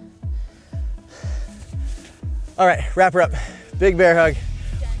 All right, wrap her up. Big bear hug.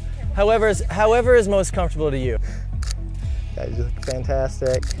 However is most comfortable to you. Guys, you look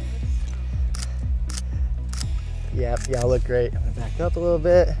fantastic. Yep, y'all look great. I'm gonna back up a little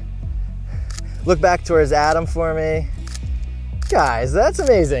bit. Look back towards Adam for me. Guys, that's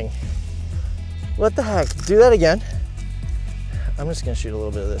amazing. What the heck? Do that again. I'm just gonna shoot a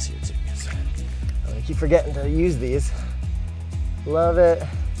little bit of this here too, because I'm gonna keep forgetting to use these. Love it.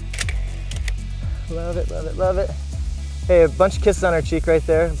 Love it, love it, love it. Hey, a bunch of kisses on her cheek right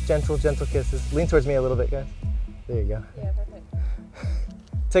there. Gentle, gentle kisses. Lean towards me a little bit, guys. There you go. Yeah, perfect.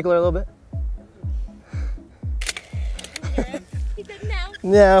 Tickle her a little bit. He said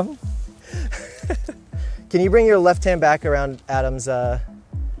no. No. Can you bring your left hand back around Adam's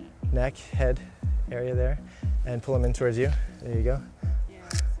neck, head area there, and pull him in towards you? There you go. Yeah,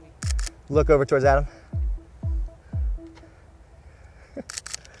 sweet. Look over towards Adam.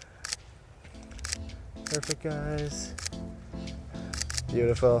 Perfect, guys.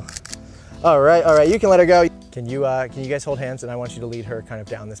 Beautiful. All right. You can let her go. Can you guys hold hands? And I want you to lead her kind of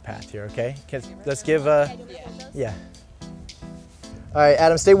down this path here, okay? Let's give. Yeah. All right,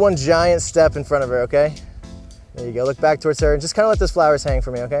 Adam, stay one giant step in front of her, okay? There you go. Look back towards her and just kind of let those flowers hang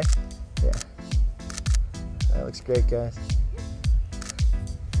for me, okay? Yeah. That looks great, guys.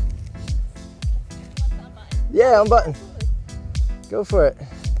 Yeah, unbutton. Go for it.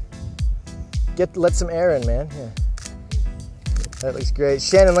 Let some air in, man. Yeah. That looks great.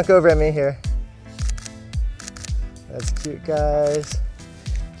 Shannon, look over at me here. That's cute, guys.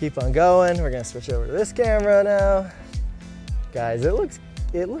 Keep on going. We're gonna switch over to this camera now. Guys, it looks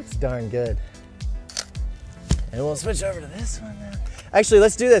darn good. And we'll switch over to this one now. Actually,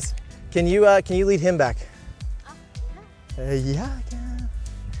 let's do this. Can you lead him back? Yeah, I can.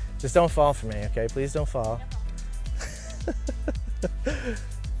 Just don't fall for me, okay? Please don't fall.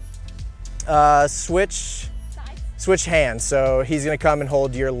 Switch hands. So he's gonna come and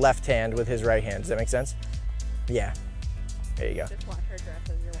hold your left hand with his right hand. Does that make sense? Yeah. There you go. Just watch her dress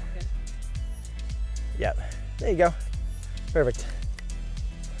as you're walking. Yep. There you go. Perfect.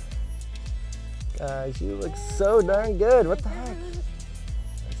 Guys, you look so darn good. What the heck?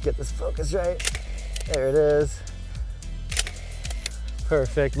 Let's get this focus right. There it is.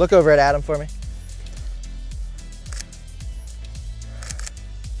 Perfect. Look over at Adam for me.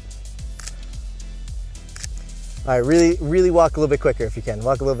 All right, really walk a little bit quicker if you can.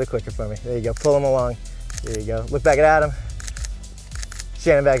 Walk a little bit quicker for me. There you go. Pull him along. There you go. Look back at Adam.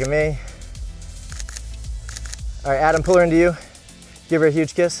 Shannon back at me. All right, Adam, pull her into you. Give her a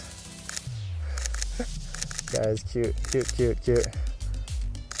huge kiss. Guys, cute.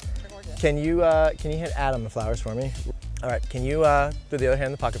 Can you hit Adam the flowers for me? All right, can you throw the other hand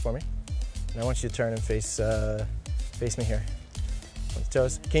in the pocket for me? And I want you to turn and face me here. On the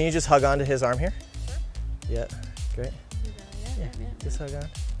toes. Can you just hug onto his arm here? Sure. Yeah, great. Yeah, just hug on.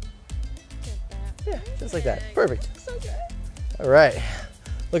 Yeah, just like that. Perfect. So good. All right,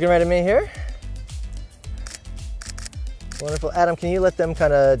 looking right at me here. Wonderful. Adam, can you let them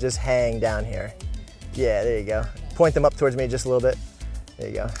kind of just hang down here? Yeah, there you go. Point them up towards me just a little bit. There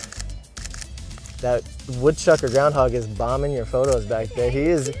you go. That woodchuck or groundhog is bombing your photos back there.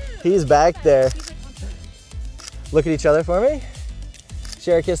 He's back there. Look at each other for me.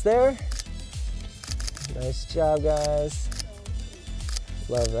 Share a kiss there. Nice job, guys.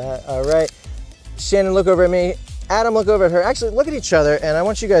 Love that. All right. Shannon, look over at me. Adam, look over at her. Actually, look at each other, and I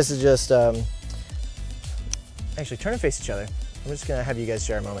want you guys to just actually turn and face each other. I'm just gonna have you guys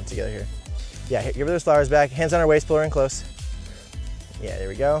share a moment together here. Yeah, give her those flowers back. Hands on her waist, pull her in close. Yeah, there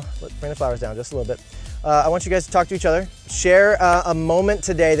we go. Bring the flowers down just a little bit. I want you guys to talk to each other. Share a moment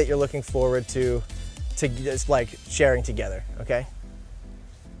today that you're looking forward to just like sharing together, okay?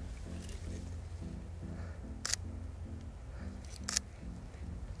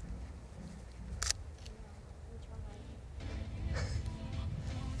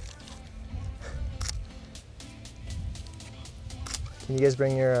 Can you guys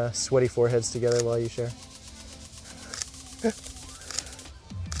bring your sweaty foreheads together while you share? You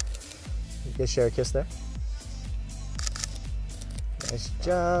guys share a kiss there. Nice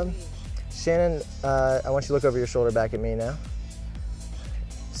job. Shannon, I want you to look over your shoulder back at me now.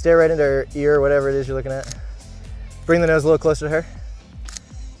 Stare right into her ear, whatever it is you're looking at. Bring the nose a little closer to her.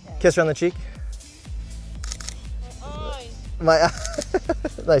 Kiss her on the cheek.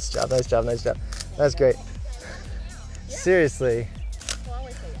 Nice job, nice job, nice job. That's great. Seriously.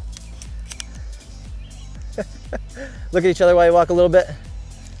 Look at each other while you walk a little bit.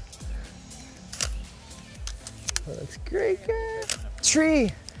 That's great, guys.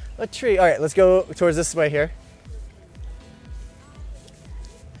 Tree, a tree. All right, let's go towards this way here.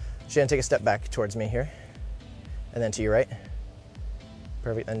 Shannon, take a step back towards me here. And then to your right.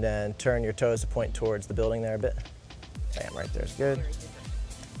 Perfect, and then turn your toes to point towards the building there a bit. Bam, right there's good.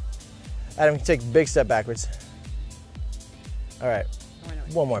 Adam, take a big step backwards. All right,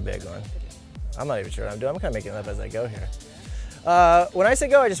 one more big one. I'm not even sure what I'm doing. I'm kind of making it up as I go here. When I say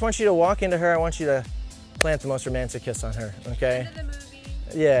go, I just want you to walk into her. I want you to plant the most romantic kiss on her, okay? End of the movie.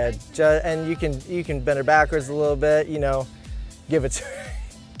 Yeah, and you can bend her backwards a little bit, you know, give it to her.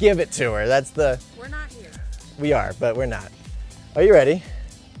 Give it to her. That's the... We're not here. We are, but we're not. Are you ready?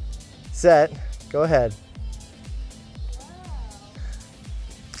 Set, go ahead.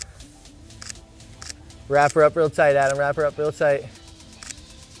 Wrap her up real tight, Adam. Wrap her up real tight.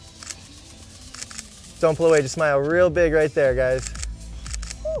 Don't pull away, just smile real big right there, guys.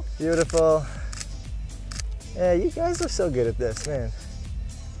 Beautiful. Yeah, you guys are so good at this, man.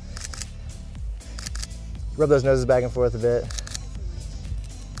 Rub those noses back and forth a bit.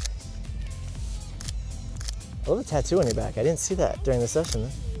 I love the tattoo on your back. I didn't see that during the session.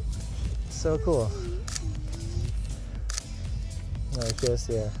 So cool. Another kiss,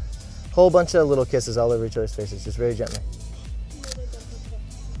 yeah. Whole bunch of little kisses all over each other's faces, just very gently.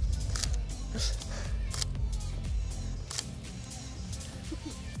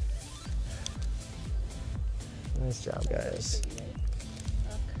 Nice job, guys.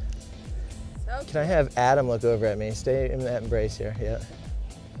 Can I have Adam look over at me? Stay in that embrace here, yeah.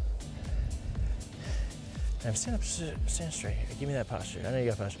 Now stand up, stand straight here. Give me that posture. I know you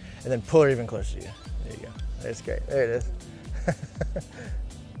got posture. And then pull her even closer to you. There you go. That's great. There it is.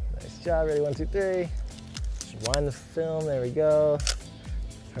 Nice job. Ready? 1, 2, 3. Just wind the film. There we go.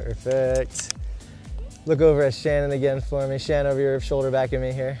 Perfect. Look over at Shannon again for me. Shannon, over your shoulder back at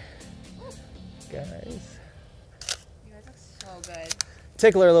me here. Guys. You guys look so good.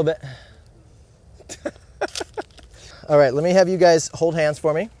 Tickle her a little bit. All right, let me have you guys hold hands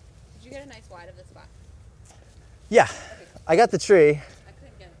for me. Did you get a nice wide of the spot? Yeah, I got the tree.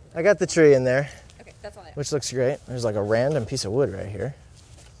 I got the tree in there. Okay, that's all I have. Which looks great. There's like a random piece of wood right here.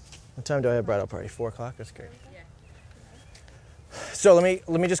 What time do I have bridal party? 4 o'clock? That's great. Yeah. So let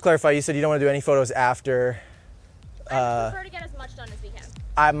me just clarify. You said you don't want to do any photos after. I prefer to get as much done as we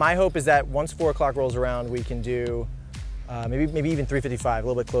can. My hope is that once 4 o'clock rolls around, we can do maybe even 3:55, a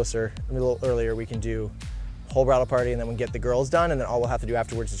little bit closer, a little earlier. We can do whole bridal party, and then we can get the girls done, and then all we'll have to do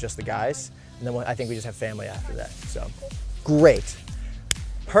afterwards is just the guys, and then I think we just have family after that. So, great,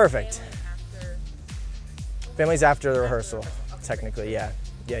 perfect. Family's after the rehearsal, technically, yeah.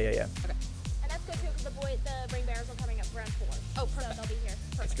 And that's good too, because the ring bearers are coming up around 4. Oh, perfect. So they'll be here.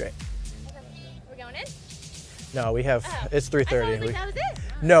 Perfect. That's great. Okay. We're going in? No, we have. It's I thought 3:30. that was it.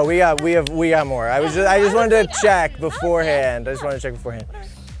 No, we got more. I just wanted to check beforehand. I just wanted to check beforehand.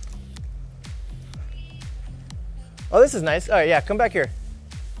 Oh, this is nice. All right, yeah, come back here.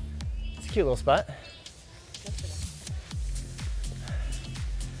 It's a cute little spot.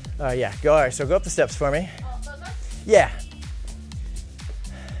 Yeah, go. All right, so go up the steps for me. Yeah.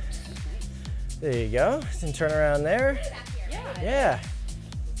 There you go. And turn around there. Yeah.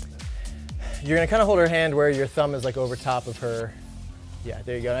 You're gonna kind of hold her hand where your thumb is like over top of her. Yeah,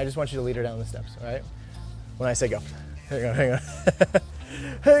 there you go. And I just want you to lead her down the steps, all right? When I say go. Hang on.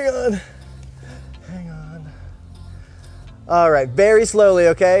 Hang on. All right, very slowly,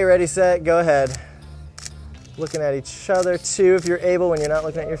 okay? Ready, set, go ahead. Looking at each other too, if you're able, when you're not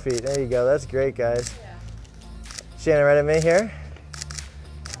looking at your feet. There you go, that's great, guys. Shannon, right at me here.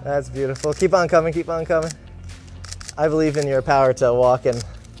 That's beautiful. Keep on coming, keep on coming. I believe in your power to walk and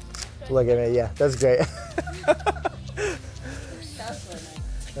look at me. Yeah, that's great.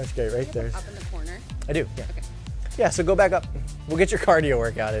 That's great, right there. Up in the corner? I do, yeah. Okay. Yeah, so go back up. We'll get your cardio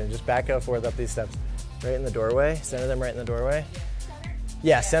workout in. Just back and forth up these steps. Right in the doorway. Center them right in the doorway.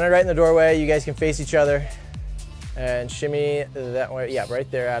 Yeah, center right in the doorway. You guys can face each other. And shimmy that way. Yeah, right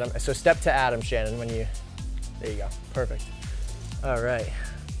there, Adam. So step to Adam, Shannon, when you... There you go. Perfect. All right.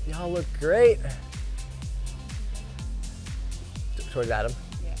 Y'all look great. Towards Adam.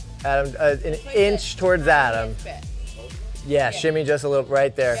 Yeah. Adam, an inch towards Adam. Yeah, shimmy just a little,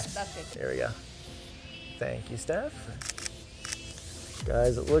 right there. Yep, that's good. There we go. Thank you, Steph.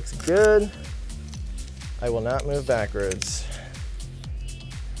 Guys, it looks good. I will not move backwards.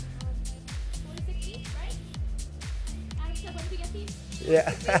 4 to 6 weeks, right? Adam, so when do we get these?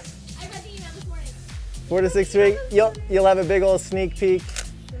 Yeah. I read the email this morning. 4 to 6 weeks. You'll have a big old sneak peek.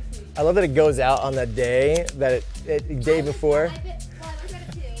 I love that it goes out on the day that day before. I looked at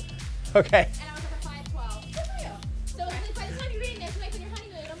it too. Okay. And I was up at 5:12. Good for you. So like, by the time you're reading this, like when you're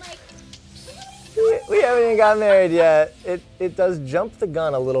honeymoon, I'm like, We haven't even got married yet. It does jump the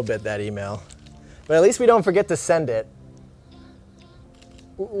gun a little bit, that email. But at least we don't forget to send it.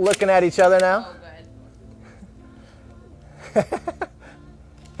 Looking at each other now. Oh, good.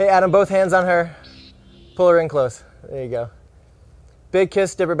 Hey, Adam, both hands on her. Pull her in close. There you go. Big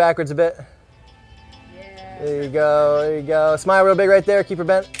kiss, dip her backwards a bit. Yeah. There you go, there you go. Smile real big right there, keep her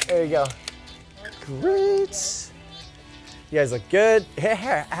bent. There you go. Great. You guys look good. Here,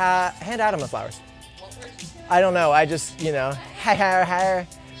 hand Adam the flowers. I don't know, I just, you know,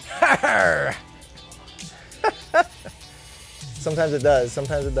 Sometimes it does,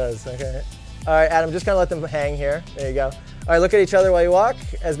 okay. All right, Adam, just kind of let them hang here. There you go. All right, look at each other while you walk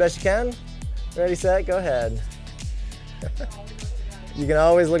as best you can. Ready, set, go ahead. You can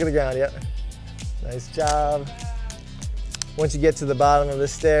always look at the ground, yep. Nice job. Once you get to the bottom of the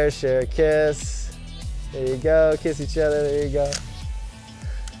stairs, share a kiss. There you go, kiss each other, there you go.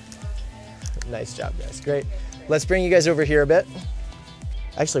 Nice job, guys, great. Let's bring you guys over here a bit.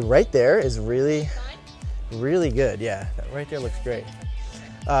 Actually, right there is really good, yeah. That right there looks great.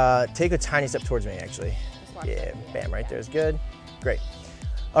 Take a tiny step towards me, actually. Yeah, bam, right there is good. Great.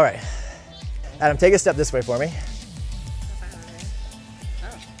 All right. Adam, take a step this way for me.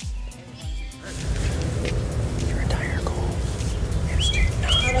 Your entire goal is to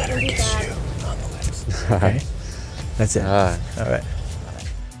not let her kiss you on the lips. Okay? That's it. All right.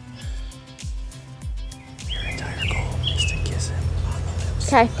 Your entire goal is to kiss him on the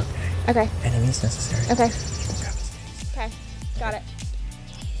lips. okay. Okay. Any means necessary. Okay. Okay. Got it.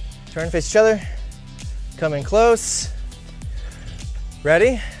 Turn, face each other. Come in close.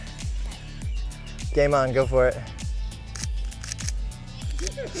 Ready? Game on, go for it.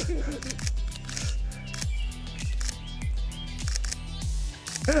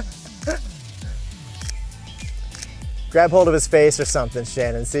 Grab hold of his face or something,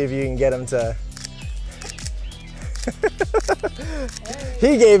 Shannon. See if you can get him to...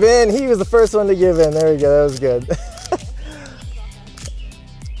 He gave in. He was the first one to give in. There we go. That was good.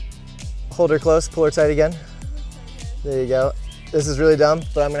 Hold her close. Pull her tight again. There you go. This is really dumb,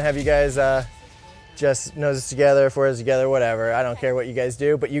 but I'm going to have you guys just noses together, foreheads together, whatever. I don't care what you guys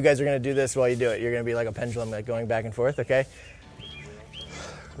do, but you guys are going to do this while you do it. You're going to be like a pendulum, like going back and forth, okay?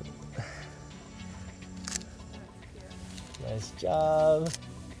 Nice job.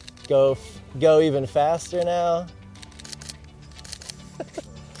 Go even faster now.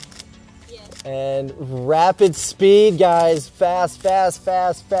 And rapid speed, guys. Fast, fast,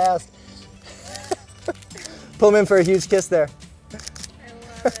 fast, fast. Pull him in for a huge kiss there. I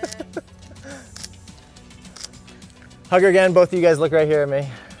love it. Hug her again. Both of you guys look right here at me.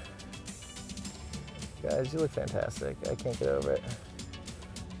 Guys, you look fantastic. I can't get over it.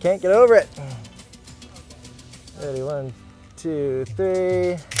 Can't get over it. Ready, 1, 2,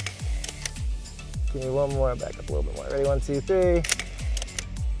 3. Give me one more, back up a little bit more. Ready, 1, 2, 3.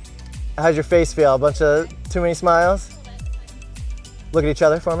 How's your face feel? A bunch of too many smiles? Look at each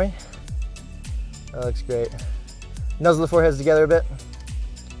other for me. That looks great. Nuzzle the foreheads together a bit.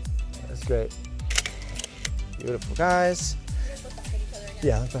 That's great. Beautiful, guys.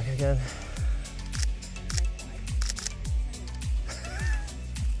 Yeah, look back again.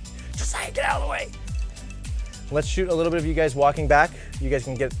 Just say, get out of the way. Let's shoot a little bit of you guys walking back. You guys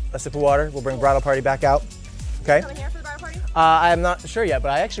can get a sip of water. We'll bring Bridal Party back out. Okay? Coming here for the bridal party? I'm not sure yet,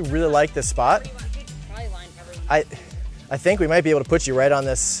 but I actually really like this spot. I think we might be able to put you right on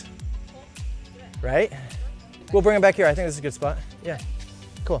this, right? We'll bring him back here. I think this is a good spot. Yeah,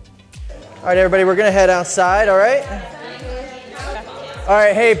 cool. All right, everybody, we're gonna head outside, all right? All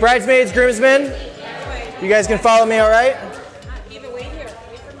right, hey, bridesmaids, groomsmen, you guys can follow me, all right?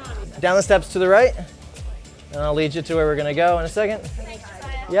 Down the steps to the right, and I'll lead you to where we're gonna go in a second.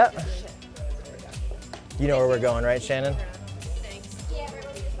 Yep. You know where we're going, right, Shannon?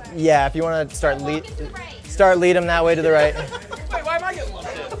 Yeah, if you want to start lead them that way to the right. Wait, why am I getting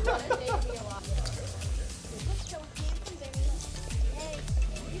lumped in?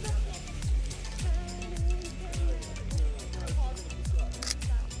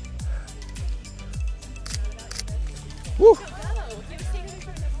 Woo.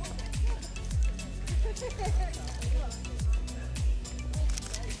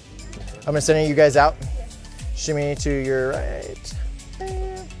 I'm gonna send you guys out. Shimmy to your right.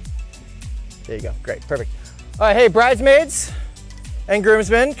 There you go, great, perfect. All right, hey, bridesmaids and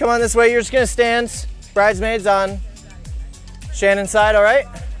groomsmen, come on this way. You're just gonna stand, bridesmaids, on Shannon's side, all right?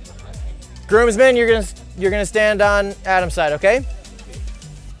 Groomsmen, you're gonna stand on Adam's side, okay?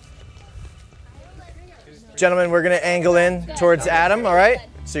 Gentlemen, we're gonna angle in towards Adam, all right?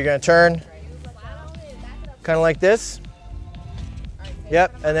 So you're gonna turn kind of like this.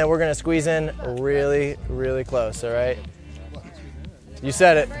 Yep, and then we're gonna squeeze in really, really close, all right? You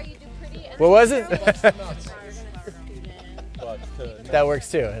said it. What was it? That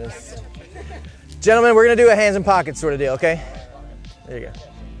works too. Gentlemen, we're gonna do a hands in pockets sort of deal, okay? There you go.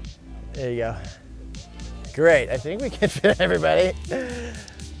 There you go. Great, I think we can fit everybody.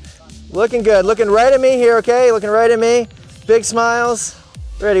 Looking good, looking right at me here, okay? Looking right at me. Big smiles.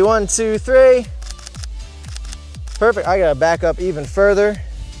 Ready, 1, 2, 3. Perfect, I gotta back up even further.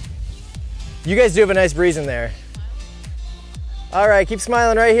 You guys do have a nice breeze in there. All right, keep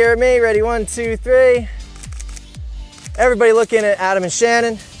smiling right here at me. Ready, 1, 2, 3. Everybody looking at Adam and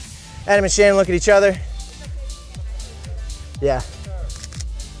Shannon. Adam and Shannon look at each other. Yeah.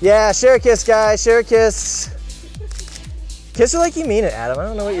 Yeah, share a kiss, guys, share a kiss. Kiss her like you mean it, Adam. I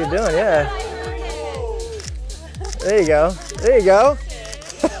don't know what you're doing, yeah. There you go, there you go.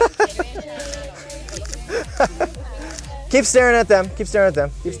 Keep staring at them, keep staring at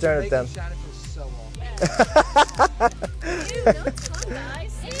them, keep staring at them.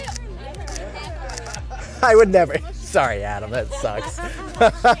 I would never. Sorry, Adam, that sucks.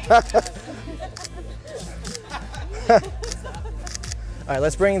 All right,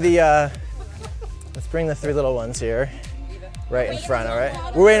 let's bring the 3 little ones here, right in front. All right.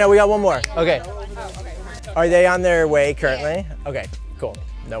 Wait, no, we got one more. Okay. Are they on their way currently? Okay, cool.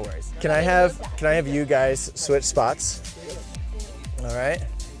 No worries. Can I have you guys switch spots? All right.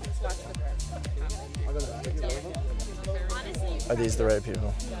 Are these the right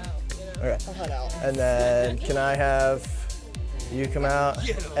people? Okay. And then can I have you come out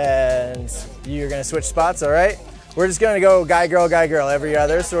and you're gonna switch spots, all right? We're just gonna go guy, girl, every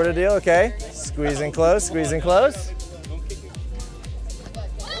other sort of deal, okay? Squeeze in close, squeeze in close.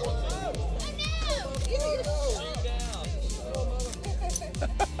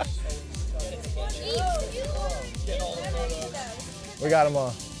 We got them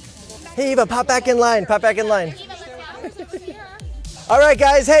all. Hey Eva, pop back in line, pop back in line. All right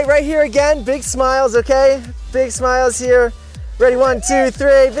guys, hey, right here again, big smiles, okay? Big smiles here. Ready, 1, 2,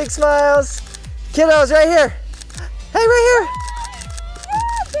 3, big smiles. Kiddos, right here. Hey, right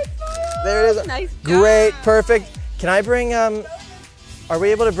here. There it is. Nice job. Great, perfect. Can I bring, are we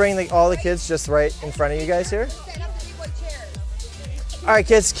able to bring all the kids just right in front of you guys here? All right,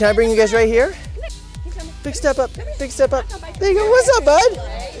 kids, can I bring you guys right here? Big step up, big step up. There you go, what's up, bud?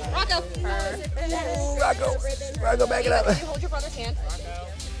 Rocco. Rocco, back it up. Hold your brother's hand.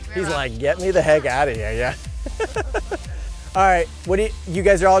 He's like, get me the heck out of here, yeah. All right, you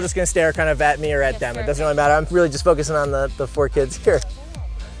guys are all just gonna stare kind of at me or at them. It doesn't really matter. I'm really just focusing on the 4 kids here.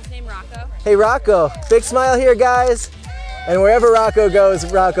 His name Rocco. Hey, Rocco, big smile here, guys. And wherever Rocco goes,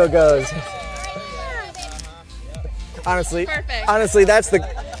 Rocco goes. Honestly, Perfect. honestly, that's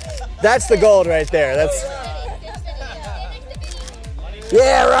the gold right there. That's,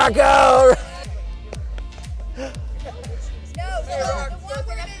 yeah, Rocco.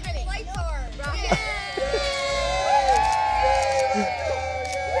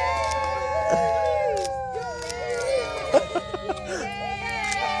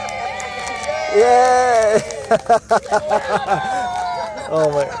 Yay!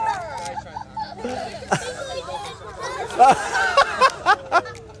 Oh my.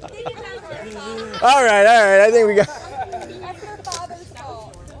 All right. I think we got.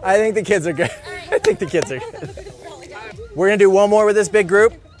 I think the kids are good. I think the kids are good. We're gonna do one more with this big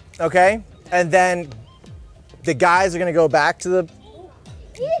group, okay? And then The guys are gonna go back to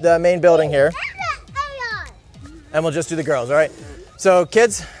the main building here. And we'll just do the girls, all right? So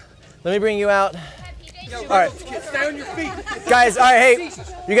kids, let me bring you out. All right. Stay on your feet. Guys, all right, hey,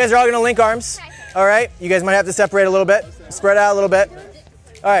 you guys are all gonna link arms, all right? You guys might have to separate a little bit, spread out a little bit.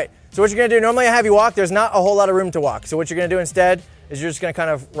 All right, so what you're gonna do, normally I have you walk, there's not a whole lot of room to walk. So what you're gonna do instead is you're just gonna kind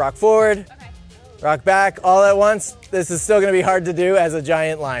of rock forward, rock back all at once. This is still gonna be hard to do as a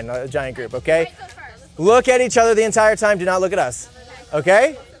giant line, a giant group, okay? Look at each other the entire time, do not look at us,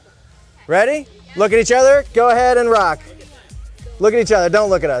 okay? Ready? Look at each other, go ahead and rock. Look at each other, don't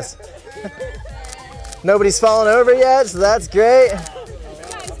look at us. Nobody's fallen over yet, so that's great.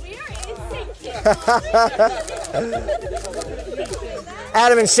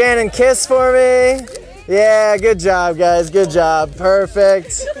 Adam and Shannon kiss for me. Yeah, good job, guys, good job.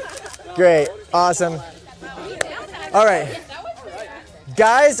 Perfect. Great, awesome. All right.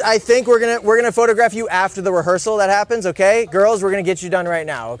 Guys, I think we're gonna photograph you after the rehearsal that happens, okay? Girls, we're gonna get you done right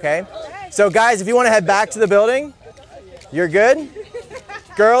now, okay? So guys, if you wanna head back to the building, you're good.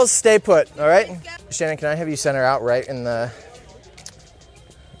 Girls, stay put, all right? Shannon, can I have you center out right in the,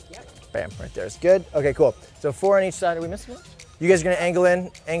 bam, right there, it's good. Okay, cool. So 4 on each side, are we missing one? You guys are gonna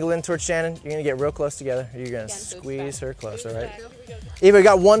angle in towards Shannon. You're gonna get real close together. You're gonna squeeze her close, all right? Eva, we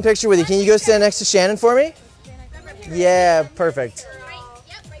got one picture with you. Can you go stand next to Shannon for me? Yeah, perfect.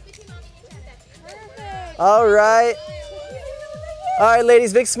 All right. All right,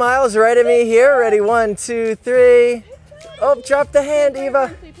 ladies, big smiles right at me here. Ready, 1, 2, 3. Oh, drop the hand,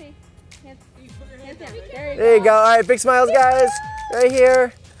 Eva. There you go. All right, big smiles, guys. Right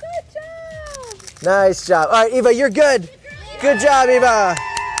here. Nice job. All right, Eva, you're good. Good job, Eva.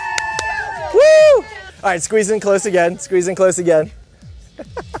 Woo! All right, squeeze in close again. Squeeze in close again.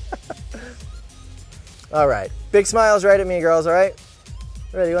 All right, big smiles right at me, girls, all right?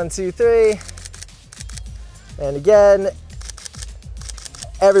 Ready, 1, 2, 3. And again,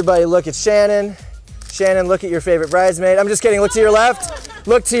 everybody look at Shannon. Shannon, look at your favorite bridesmaid. I'm just kidding, look to your left.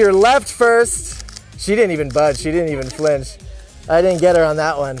 Look to your left first. She didn't even budge, she didn't even flinch. I didn't get her on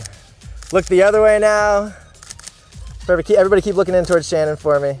that one. Look the other way now. Perfect, everybody keep looking in towards Shannon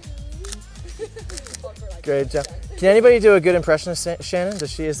for me. Great job. Can anybody do a good impression of Shannon?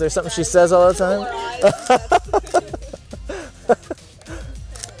 Is there something she says all the time?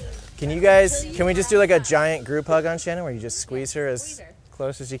 Can we just do like a giant group hug on Shannon where you just squeeze her as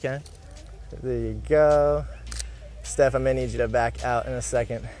close as you can? There you go. Steph, I may need you to back out in a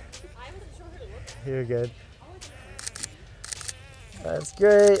second. You're good. That's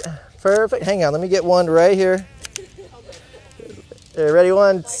great. Perfect. Hang on, let me get one right here. Okay, ready,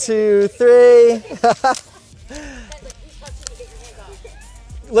 1, 2, 3.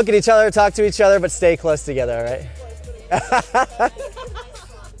 Look at each other, talk to each other, but stay close together, all right?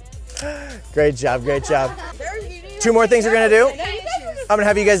 Great job, great job. 2 more things we're gonna do. I'm gonna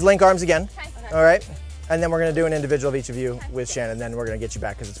have you guys link arms again, all right? And then we're gonna do an individual of each of you with Shannon, then we're gonna get you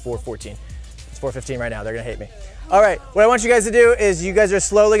back because it's 4:14. It's 4:15 right now, they're gonna hate me. All right, what I want you guys to do is you guys are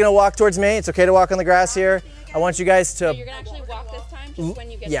slowly gonna walk towards me. It's okay to walk on the grass here. I want you guys to- So you're gonna actually walk this time, just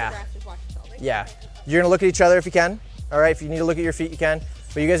when you get to the grass, just walk yourself. Yeah, you're gonna look at each other if you can, all right? If you need to look at your feet, you can.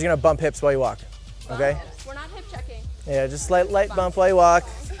 But you guys are gonna bump hips while you walk, okay? We're not hip checking. Yeah, just light bump while you walk.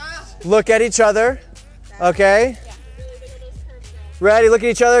 Look at each other, okay? Ready, look at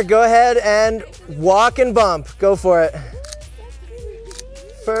each other, go ahead and walk and bump. Go for it.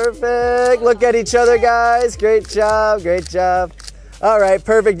 Perfect, look at each other, guys. Great job, great job. All right,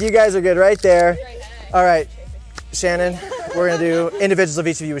 perfect, you guys are good right there. All right, Shannon, we're gonna do individuals of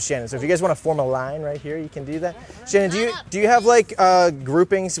each of you with Shannon. So if you guys wanna form a line right here, you can do that. Shannon, do you have like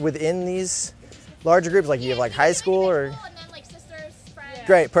groupings within these larger groups? Like you have like high school or?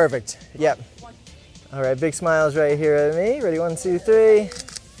 Great, perfect, yep. All right, big smiles right here at me. Ready, 1, 2, 3.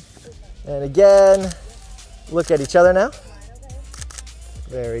 And again, look at each other now.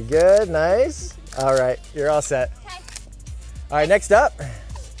 Very good, nice. All right, you're all set. All right, next up.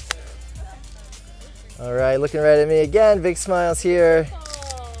 All right, looking right at me again, big smiles here.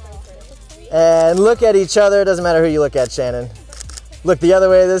 And look at each other, doesn't matter who you look at, Shannon. Look the other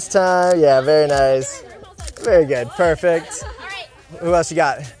way this time, yeah, very nice. Very good, perfect. Who else you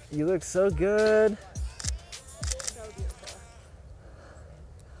got? You look so good.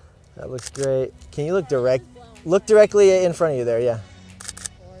 That looks great. Can you look directly in front of you there, yeah.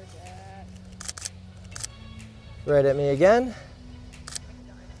 Right at me again.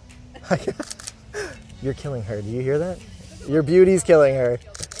 You're killing her, do you hear that? Your beauty's killing her.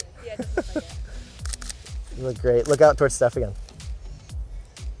 You look great. Look out towards Steph again.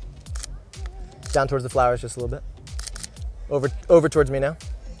 Down towards the flowers just a little bit. Over towards me now.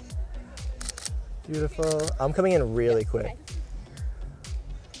 Beautiful. I'm coming in really quick.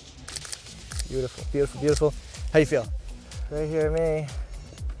 Beautiful, beautiful, beautiful. How you feel? Right here, me.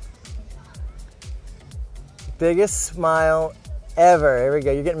 Biggest smile ever. Here we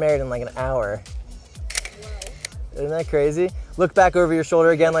go. You're getting married in like an hour. Isn't that crazy? Look back over your shoulder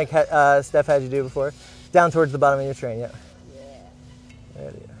again like Steph had you do before. Down towards the bottom of your train, yeah.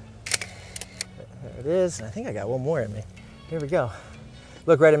 There it is. I think I got one more in me. Here we go.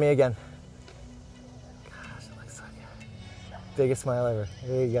 Look right at me again. Gosh, it looks so good. Biggest smile ever.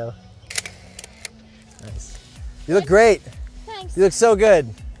 There you go. Nice. You look great. Thanks. You look so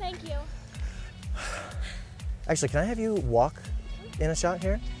good. Thank you. Actually, can I have you walk in a shot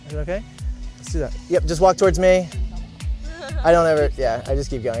here? Is it okay? Let's do that. Yep, just walk towards me. I don't ever, yeah, I just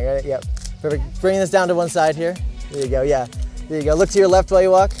keep going, right? Yep. Perfect. Bringing this down to one side here. There you go, yeah. There you go. Look to your left while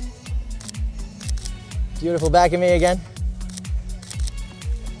you walk. Beautiful. Back at me again.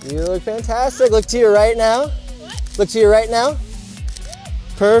 You look fantastic. Look to your right now. Look to your right now.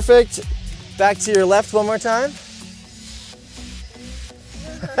 Perfect. Back to your left one more time.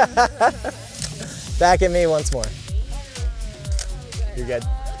 Back at me once more. You're good.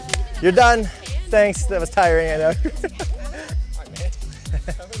 You're done. Thanks. That was tiring, I know.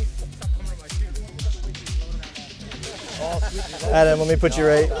 Adam, let me put you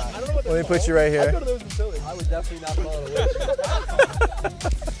right. Let me put you right here. I would definitely not follow the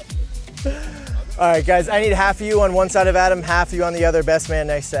All right, guys. I need half of you on one side of Adam, half of you on the other. Best man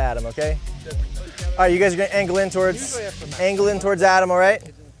next to Adam. Okay. All right, you guys are gonna angle in towards Adam. All right.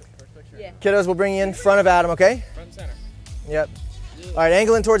 Yeah. Kiddos, we'll bring you in front of Adam. Okay. Front center. Yep. All right,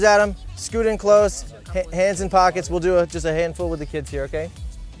 angle in towards Adam. Scoot in close. Hands in pockets. We'll do just a handful with the kids here. Okay.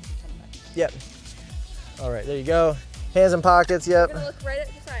 Yep. All right, there you go. Hands in pockets, yep. You're gonna look right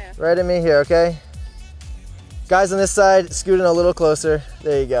at Josiah. Right at me here, okay? Guys on this side, scoot in a little closer.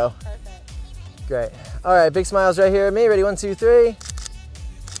 There you go. Perfect. Great. All right, big smiles right here at me. Ready, 1, 2, 3.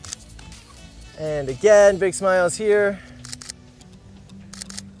 And again, big smiles here.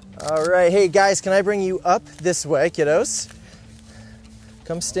 All right, hey guys, can I bring you up this way, kiddos?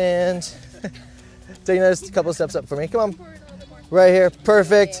 Come stand. Take another couple steps up for me, come on. Right here,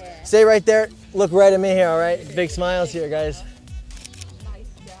 perfect. Yeah. Stay right there. Look right at me here, all right? Big smiles here, guys. Nice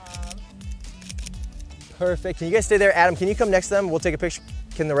job. Perfect. Can you guys stay there? Adam, can you come next to them? We'll take a picture.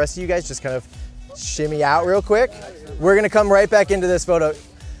 Can the rest of you guys just kind of shimmy out real quick? We're gonna come right back into this photo.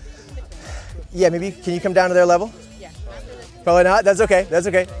 Yeah, maybe, can you come down to their level? Yeah. Probably not, that's okay, that's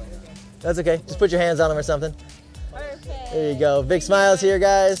okay. That's okay, just put your hands on them or something. Perfect. There you go, big smiles here,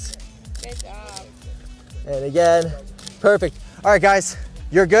 guys. Good job. And again, perfect. All right, guys,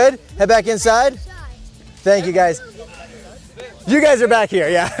 you're good? Head back inside. Thank you, guys. You guys are back here,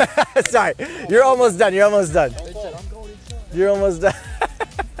 yeah. Sorry, you're almost done, you're almost done. You're almost done.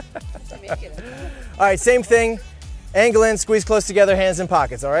 All right, same thing. Angle in, squeeze close together, hands in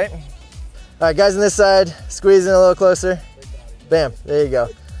pockets, all right? All right, guys on this side, squeeze in a little closer. Bam, there you go.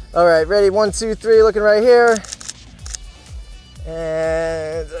 All right, ready, 1, 2, 3, looking right here.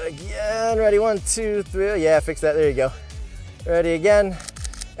 And again, ready, 1, 2, 3. Yeah, fix that, there you go. Ready again.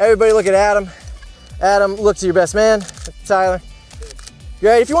 Everybody look at Adam. Adam, look to your best man, Tyler.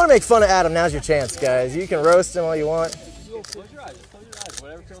 Great, if you want to make fun of Adam, now's your chance, guys. You can roast him all you want. Close your eyes,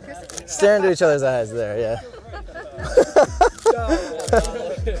 whatever feels right. Stare into each other's eyes there, yeah.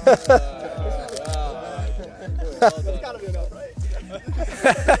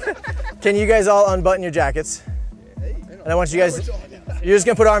 Can you guys all unbutton your jackets? And I want you guys, you're just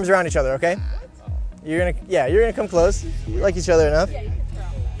gonna put arms around each other, okay? You're gonna come close. You like each other enough?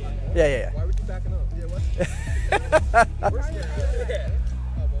 Yeah. Why would you backing up? Yeah, what?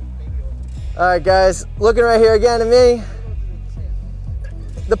 All right, guys, looking right here again at me.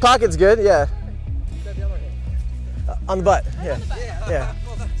 The pocket's good, yeah. On the butt, yeah.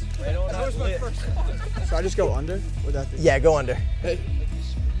 So I just go under? Yeah, go under.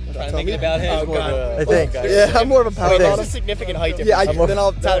 Thinking about him. I think. Yeah, I'm more of a power. That's a significant height difference. Yeah, then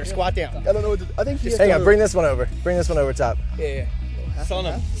I'll Tyler squat down. I don't know what to do. I think he's hang on, bring this one over. Bring this one over top. Yeah. Son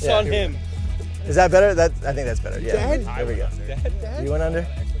him. Son him. Is that better? I think that's better. Yeah. Dad? There we go. Dad? You went under?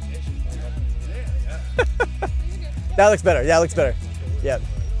 That looks better. Yeah, looks better. Yep.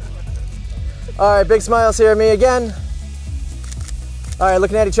 All right, big smiles here at me again. All right,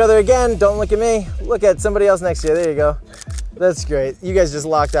 looking at each other again. Don't look at me. Look at somebody else next to you. There you go. That's great. You guys just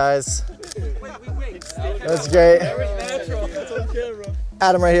locked eyes. That's great.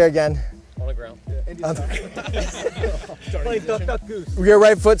 Adam right here again. On the ground. Your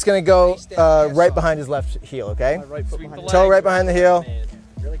right foot's gonna go right behind his left heel, okay? Toe right behind the heel.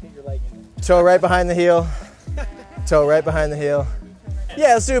 Toe right behind the heel. Toe right behind the heel.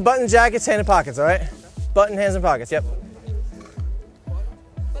 Yeah, let's do button jackets, hand in pockets, all right? Button, hands in pockets, yep.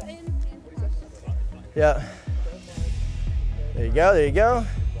 Yeah. There you go, there you go.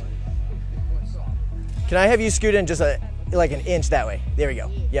 Can I have you scoot in just like an inch that way? There we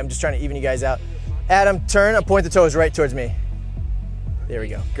go. Yeah, I'm just trying to even you guys out. Adam, turn and point the toes right towards me. There we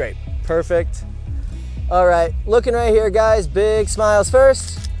go, great, perfect. All right, looking right here, guys, big smiles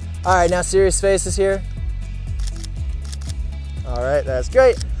first. All right, now serious faces here. All right, that's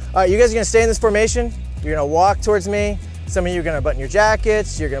great. All right, you guys are gonna stay in this formation. You're gonna walk towards me. Some of you are gonna button your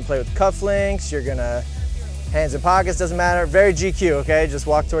jackets. You're gonna play with cufflinks. You're gonna hands in pockets, doesn't matter. Very GQ, okay? Just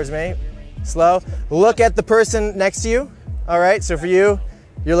walk towards me, slow. Look at the person next to you. All right, so for you,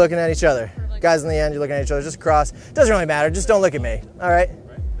 you're looking at each other. Guys in the end, you're looking at each other, just across. Doesn't really matter, just don't look at me, all right?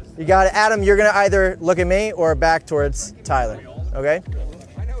 You got it. Adam, you're gonna either look at me or back towards Tyler, okay?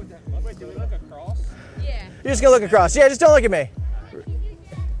 You're just gonna look across. Yeah, just don't look at me.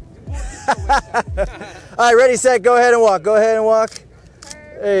 All right, ready, set, go ahead and walk. Go ahead and walk.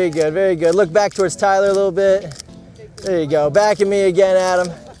 Very good, very good. Look back towards Tyler a little bit. There you go. Back at me again, Adam.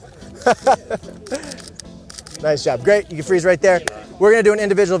 Nice job. Great. You can freeze right there. We're gonna do an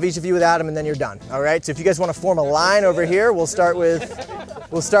individual of each of you with Adam, and then you're done. All right. So if you guys want to form a line over here, we'll start with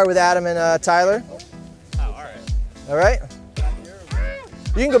Adam and Tyler. All right.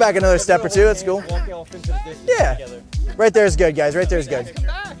 You can go back another step or two. That's cool. Yeah. Right there is good, guys. Right there is good.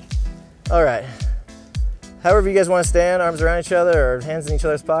 All right. However you guys want to stand, arms around each other or hands in each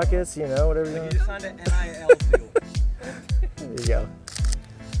other's pockets, you know, whatever you want. You just signed an NIL deal. There you go.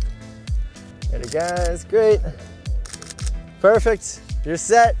 Ready, guys. Great. Perfect. You're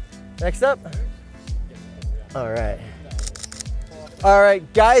set. Next up. All right. All right,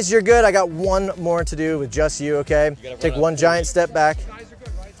 guys, you're good. I got one more to do with just you, okay? Take one giant step back.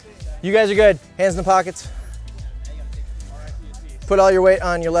 You guys are good. Hands in the pockets. Put all your weight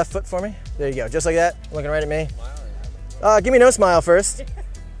on your left foot for me. There you go, just like that. Looking right at me. Give me no smile first.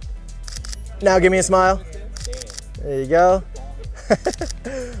 Now give me a smile. There you go.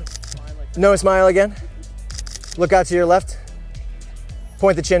 No smile again. Look out to your left.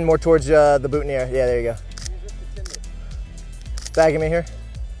 Point the chin more towards the boutonniere. Yeah, there you go. Back at me here.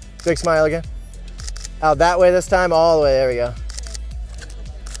 Big smile again. Out that way this time, all the way. There we go.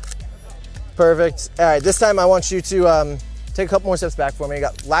 Perfect. All right, this time I want you to take a couple more steps back for me. I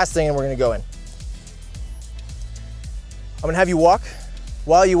got last thing and we're gonna go in. I'm gonna have you walk.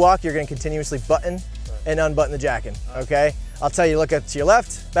 While you walk, you're gonna continuously button and unbutton the jacket, okay? I'll tell you, look at to your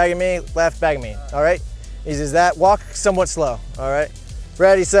left, back at me, left, back at me, all right? Easy as that. Walk somewhat slow, all right?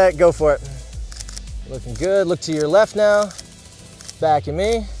 Ready, set, go for it. Looking good. Look to your left now. Back at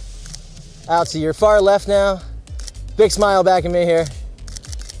me. Out to your far left now. Big smile back at me here.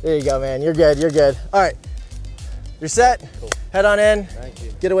 There you go, man. You're good, you're good. All right, you're set. Cool. Head on in. Thank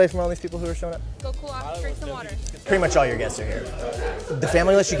you. Get away from all these people who are showing up. Go cool off, drink some water. Pretty much all your guests are here. The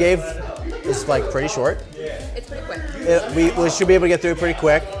family list you gave is like pretty short. It's pretty quick. We should be able to get through it pretty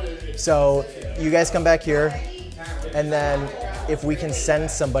quick. So you guys come back here, and then if we can send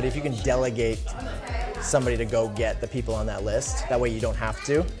somebody, if you can delegate somebody to go get the people on that list, that way you don't have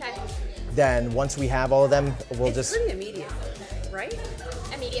to. Okay. Then once we have all of them, we'll just. It's pretty immediate, right?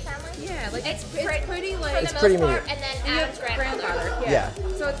 Immediate family? Yeah, like It's pretty like for the It's most pretty part, immediate. and then you Adam's have grandfather. Yeah.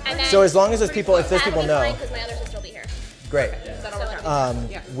 So it's And then So as long as those people, if those people know, because my other sister will be here. great. that'll work out.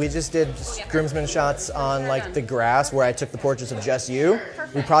 Yeah. We just did groomsmen shots on like the grass where I took the portraits of just you.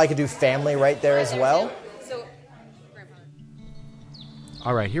 We probably could do family right there as well. So grandfather.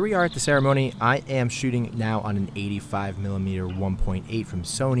 All right, here we are at the ceremony. I am shooting now on an 85mm 1.8 from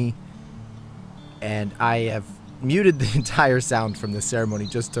Sony, and I have muted the entire sound from the ceremony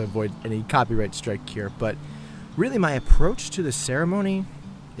just to avoid any copyright strike here. But really, my approach to the ceremony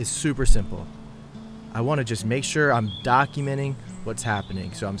is super simple. I want to just make sure I'm documenting what's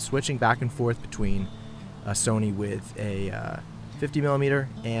happening. So I'm switching back and forth between a Sony with a 50mm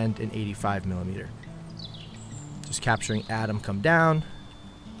and an 85mm. Just capturing Adam come down,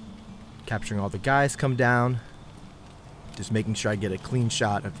 capturing all the guys come down, just making sure I get a clean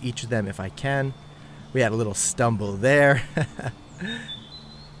shot of each of them if I can. We had a little stumble there.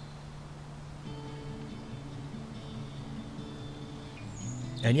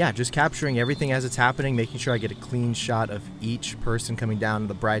 And yeah, just capturing everything as it's happening, making sure I get a clean shot of each person coming down,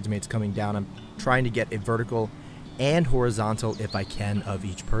 the bridesmaids coming down. I'm trying to get a vertical and horizontal, if I can, of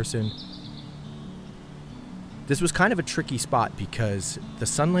each person. This was kind of a tricky spot because the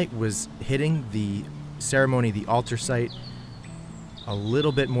sunlight was hitting the ceremony, the altar site, a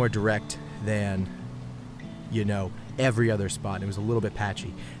little bit more direct than, you know, every other spot. It was a little bit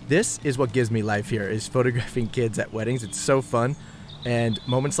patchy. This is what gives me life here, is photographing kids at weddings. It's so fun. And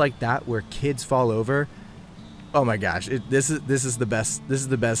moments like that where kids fall over, oh my gosh, this is the best. This is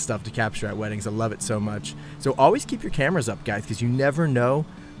the best stuff to capture at weddings. I love it so much. So always keep your cameras up, guys, because you never know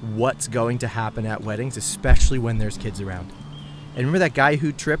what's going to happen at weddings, especially when there's kids around. And remember that guy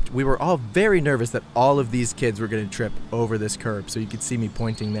who tripped? We were all very nervous that all of these kids were going to trip over this curb. So you could see me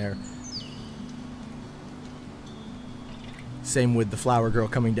pointing there. Same with the flower girl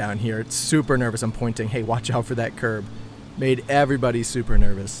coming down here. It's super nervous. I'm pointing, hey, watch out for that curb. Made everybody super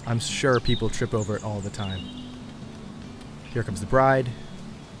nervous. I'm sure people trip over it all the time. Here comes the bride.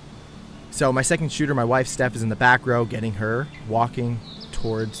 So my second shooter, my wife Steph, is in the back row getting her walking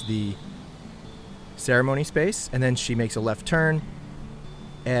towards the ceremony space, and then she makes a left turn,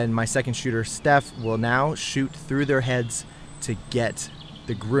 and my second shooter Steph will now shoot through their heads to get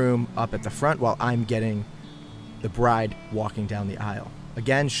the groom up at the front while I'm getting the bride walking down the aisle.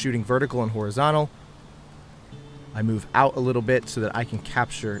 Again, shooting vertical and horizontal. I move out a little bit so that I can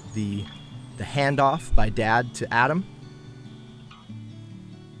capture the handoff by Dad to Adam.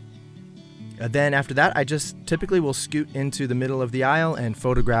 Then after that, I just typically will scoot into the middle of the aisle and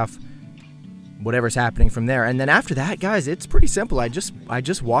photograph whatever's happening from there. And then after that, guys, it's pretty simple. I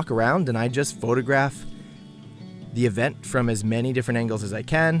just walk around and I just photograph the event from as many different angles as I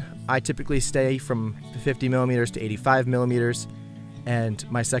can. I typically stay from 50 millimeters to 85 millimeters, and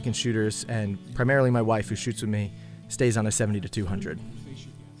my second shooters, and primarily my wife who shoots with me, stays on a 70 to 200.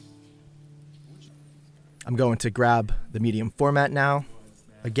 I'm going to grab the medium format now.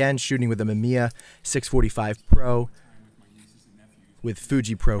 Again, shooting with a Mamiya 645 Pro with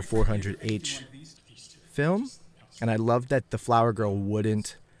Fuji Pro 400H film. And I love that the flower girl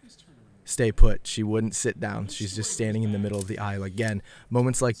wouldn't stay put. She wouldn't sit down. She's just standing in the middle of the aisle. Again,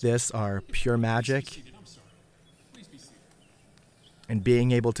 moments like this are pure magic. And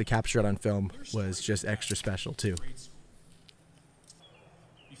being able to capture it on film was just extra special too.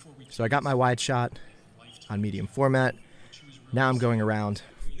 So I got my wide shot on medium format. Now I'm going around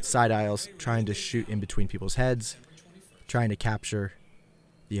side aisles, trying to shoot in between people's heads, trying to capture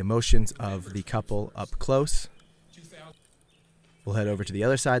the emotions of the couple up close. We'll head over to the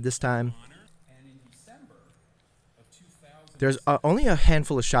other side this time. There's only a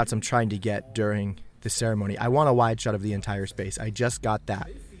handful of shots I'm trying to get during the ceremony. I want a wide shot of the entire space. I just got that.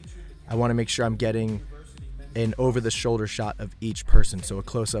 I want to make sure I'm getting an over-the-shoulder shot of each person. So a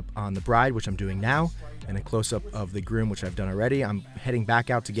close-up on the bride, which I'm doing now, and a close-up of the groom, which I've done already. I'm heading back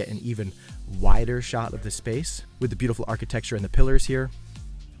out to get an even wider shot of the space with the beautiful architecture and the pillars here.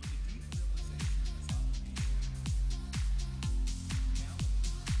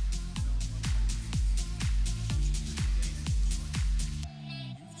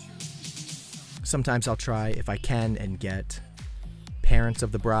 Sometimes I'll try, if I can, and get parents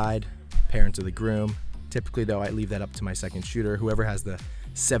of the bride, parents of the groom. Typically, though, I leave that up to my second shooter. Whoever has the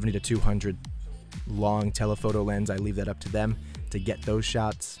 70 to 200 long telephoto lens, I leave that up to them to get those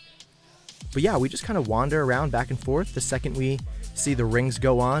shots. But yeah, we just kind of wander around back and forth. The second we see the rings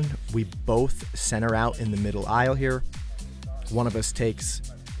go on, we both center out in the middle aisle here. One of us takes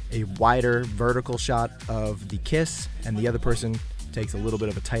a wider vertical shot of the kiss, and the other person takes a little bit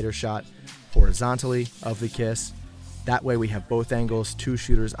of a tighter shot horizontally of the kiss. That way we have both angles, two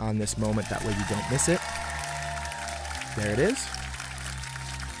shooters on this moment. That way you don't miss it. There it is.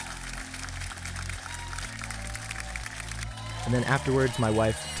 And then afterwards, my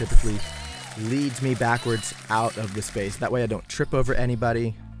wife typically leads me backwards out of the space. That way I don't trip over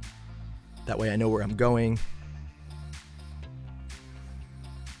anybody. That way I know where I'm going.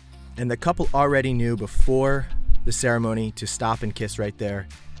 And the couple already knew before the ceremony to stop and kiss right there.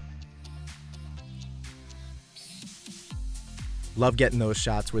 Love getting those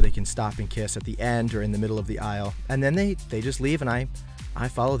shots where they can stop and kiss at the end or in the middle of the aisle. And then they just leave, and I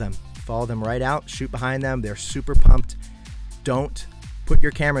follow them. Follow them right out, shoot behind them. They're super pumped. Don't put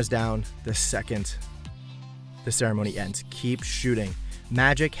your cameras down the second the ceremony ends. Keep shooting.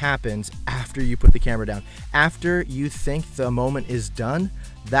 Magic happens after you put the camera down. After you think the moment is done,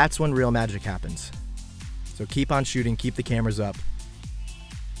 that's when real magic happens. So keep on shooting, keep the cameras up.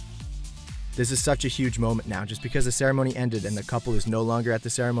 This is such a huge moment now. Just because the ceremony ended and the couple is no longer at the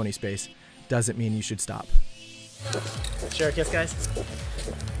ceremony space doesn't mean you should stop. Share a kiss, guys.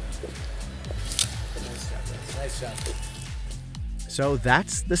 Nice job. So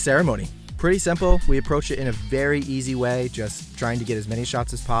that's the ceremony. Pretty simple. We approach it in a very easy way, just trying to get as many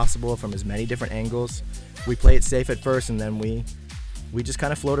shots as possible from as many different angles. We play it safe at first, and then we just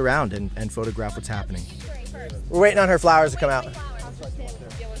kind of float around and photograph what's happening. We're waiting on her flowers to come out.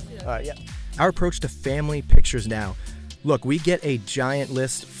 All right, yeah. Our approach to family pictures now. Look, we get a giant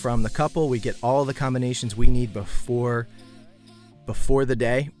list from the couple. We get all the combinations we need before before the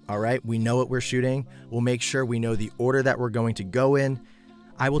day, all right? We know what we're shooting. We'll make sure we know the order that we're going to go in.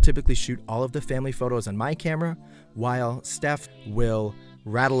 I will typically shoot all of the family photos on my camera, while Steph will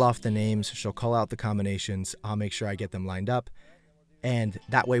rattle off the names. She'll call out the combinations. I'll make sure I get them lined up. And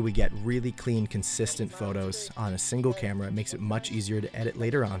that way we get really clean, consistent photos on a single camera. It makes it much easier to edit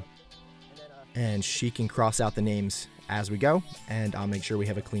later on. And she can cross out the names as we go, and I'll make sure we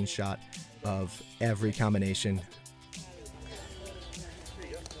have a clean shot of every combination.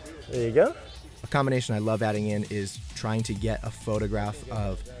 There you go. A combination I love adding in is trying to get a photograph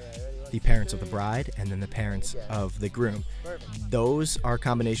of the parents of the bride and then the parents of the groom. Those are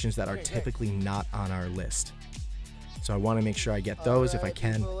combinations that are typically not on our list. So I want to make sure I get those if I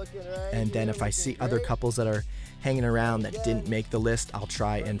can. And then if I see other couples that are hanging around that didn't make the list, I'll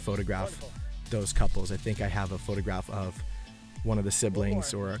try and photograph those couples. I think I have a photograph of one of the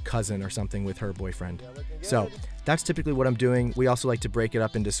siblings or a cousin or something with her boyfriend. So that's typically what I'm doing. We also like to break it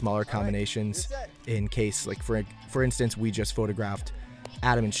up into smaller combinations in case, like for instance, we just photographed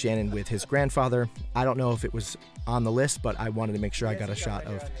Adam and Shannon with his grandfather. I don't know if it was on the list, but I wanted to make sure I got a shot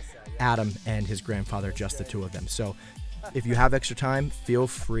of Adam and his grandfather, just the two of them. So if you have extra time, feel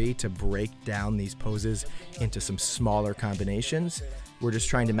free to break down these poses into some smaller combinations. We're just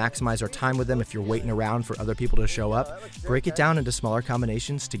trying to maximize our time with them. If you're waiting around for other people to show up, break it down into smaller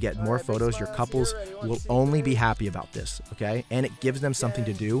combinations to get more photos. Your couples will only be happy about this, okay? And it gives them something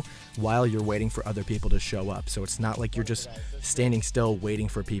to do while you're waiting for other people to show up. So it's not like you're just standing still waiting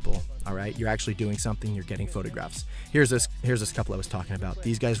for people, all right? You're actually doing something, you're getting photographs. Here's this couple I was talking about.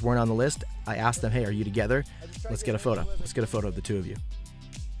 These guys weren't on the list. I asked them, hey, are you together? Let's get a photo. Let's get a photo of the two of you.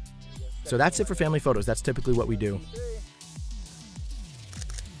 So that's it for family photos. That's typically what we do.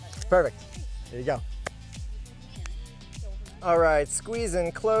 Perfect. There you go. All right, squeeze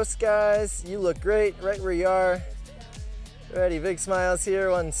in close, guys. You look great right where you are. Ready, big smiles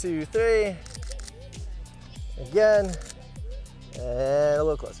here. 1, 2, 3. Again. And a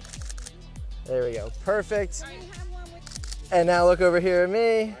little closer. There we go. Perfect. And now look over here at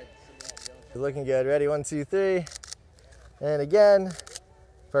me. You're looking good. Ready, 1, 2, 3. And again.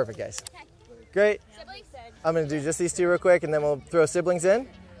 Perfect, guys. Great. I'm going to do just these two real quick, and then we'll throw siblings in.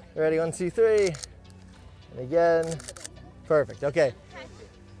 Ready, 1, 2, 3. And again. Perfect. Okay.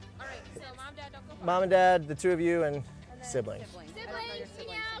 All right, so mom, dad, don't go far. Mom and dad, the two of you, and siblings. Siblings,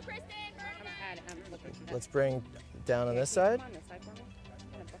 Danielle, Kristen, Brenda. Let's bring down on this side.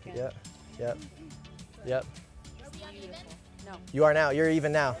 Yep. Yep. Yep. No. You are now. You're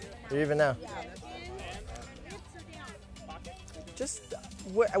even now. You're even now. Just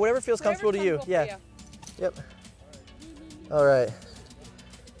whatever feels comfortable to you. Yeah. Yep. All right.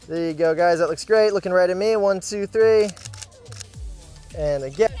 There you go, guys. That looks great. Looking right at me. 1, 2, 3. And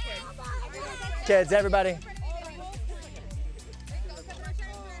again. Kids, everybody.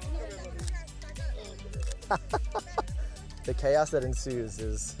 The chaos that ensues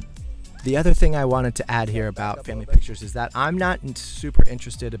is... The other thing I wanted to add here about family pictures is that I'm not super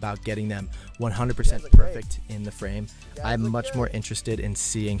interested about getting them 100% perfect in the frame. I'm much more interested in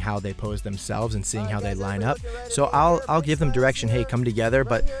seeing how they pose themselves and seeing how they line up. So I'll give them direction, hey, come together,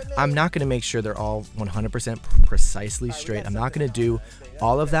 but I'm not going to make sure they're all 100% precisely straight. I'm not going to do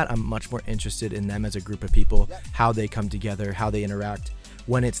all of that. I'm much more interested in them as a group of people, how they come together, how they interact.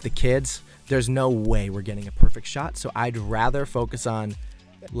 When it's the kids, there's no way we're getting a perfect shot, so I'd rather focus on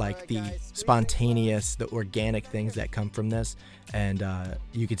like the spontaneous, the organic things that come from this. And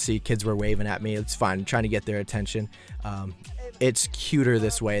you could see kids were waving at me. It's fine. I'm trying to get their attention. It's cuter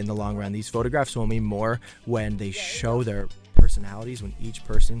this way in the long run. These photographs will mean more when they show their personalities, when each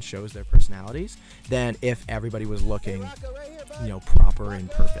person shows their personalities, than if everybody was looking, you know, proper and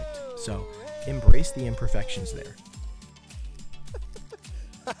perfect. So embrace the imperfections there.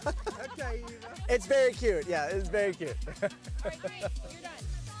 It's very cute. Yeah, it's very cute.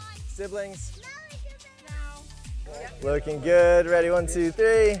 Siblings. Looking good. Ready, 1, 2,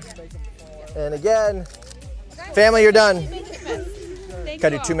 3. And again. Family, you're done.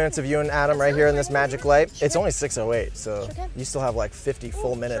 Gotta do 2 minutes of you and Adam right here in this magic light. It's only 6:08, so you still have like 50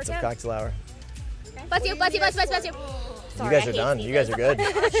 full minutes of cocktail hour. Bless you, bless you, bless you, bless you. You guys are done. You guys are good.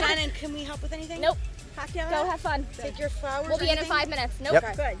 Shannon, can we help with anything? Nope. Cocktail? Go have fun. Take your flowers. We'll be in 5 minutes. Nope.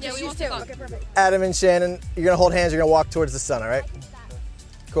 Yep. Good. Yeah, we won't take long. Okay, perfect. Adam and Shannon, you're gonna hold hands. You're gonna walk towards the sun. All right.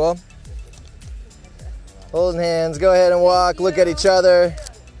 Cool. Holding hands. Go ahead and walk. Look at each other.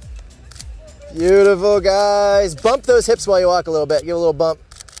 Beautiful, guys. Bump those hips while you walk a little bit. Give a little bump.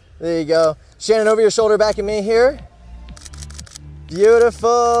 There you go. Shannon, over your shoulder, back at me here.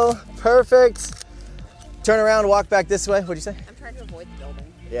 Beautiful. Perfect. Turn around, walk back this way. What'd you say? I'm trying to avoid the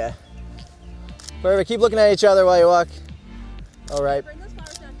building. Yeah. Perfect. Keep looking at each other while you walk. All right. Bring those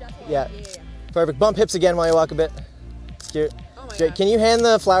flowers down just a little. Yeah. Yeah. Perfect. Bump hips again while you walk a bit. It's cute. Oh my Great. gosh. Can you hand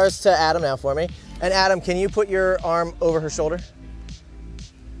the flowers to Adam now for me? And Adam, can you put your arm over her shoulder?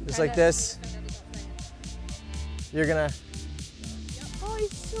 Just like this. You're gonna. Oh,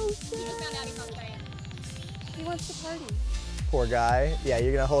 he's so sad. He wants to party. Poor guy. Yeah,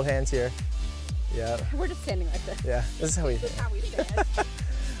 you're gonna hold hands here. Yeah. We're just standing like this. Yeah. This is how we. This is how we stand.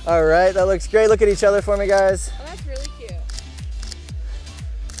 All right. That looks great. Look at each other for me, guys. Oh, that's really cute.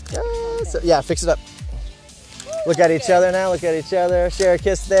 Yeah. Fix it up. Look at each other now. Look at each other. Share a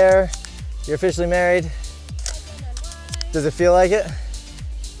kiss there. You're officially married. Does it feel like it?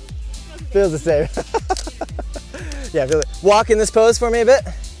 Feels the same. Yeah, feel it. Walk in this pose for me a bit.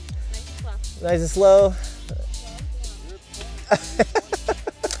 Nice and slow.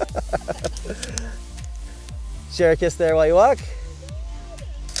 Share a kiss there while you walk.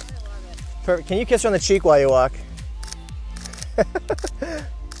 Perfect. Can you kiss her on the cheek while you walk?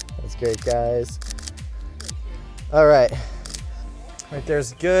 That's great, guys. All right. Right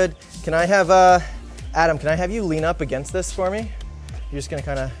there's good. Can I have, Adam, can I have you lean up against this for me? You're just gonna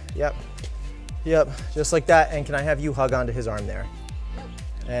kind of, yep, just like that. And can I have you hug onto his arm there?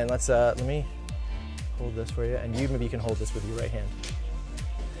 And let's, let me hold this for you. And you, maybe you can hold this with your right hand.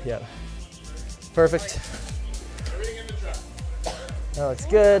 Yep, perfect. That looks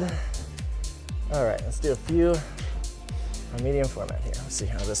good. All right, let's do a few on medium format here. Let's see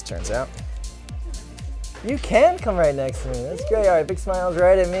how this turns out. You can come right next to me. That's great. All right, big smiles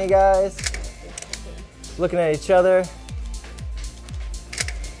right at me, guys. Looking at each other.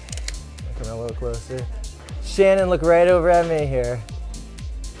 Coming a little closer. Shannon, look right over at me here.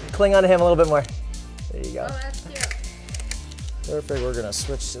 Cling onto him a little bit more. There you go. Oh, that's cute. Perfect. We're gonna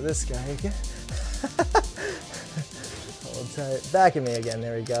switch to this guy again. Hold tight. Back at me again.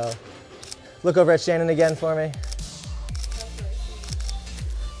 There we go. Look over at Shannon again for me.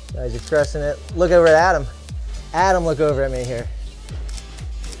 Guys, you're crushing it. Look over at Adam. Adam, look over at me here.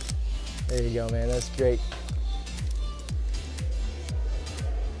 There you go, man. That's great.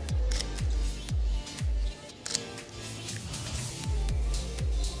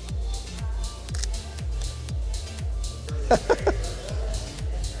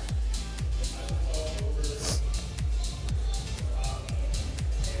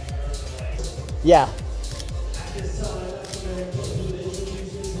 Yeah.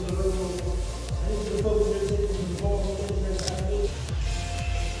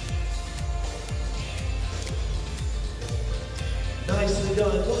 Nicely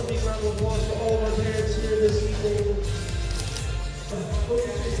done. One big round of applause for all of our parents here this evening.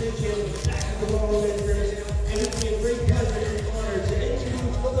 Focus your attention back to the ballroom, and it will be a great pleasure and honor to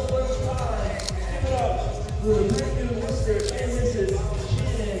introduce for the first time, give it up for the brand new Mr. and Mrs.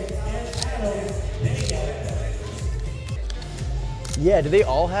 Shannon and Adam Ballroom. Yeah, do they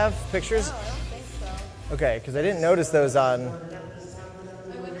all have pictures? No, I don't think so. Okay, because I didn't notice those on. I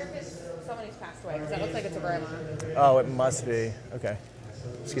wonder if it's somebody's passed away, because that looks like it's a grandma. Oh, it must be. Okay.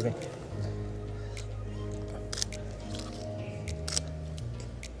 Excuse me.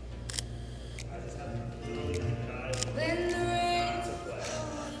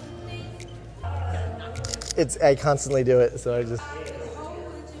 I constantly do it, so I just.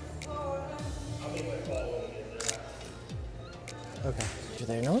 Okay.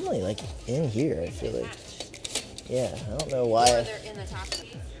 They're normally like in here, I feel like. Yeah, I don't know why. Or they're in the top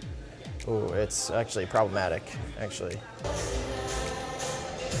piece. Oh, it's actually problematic, actually.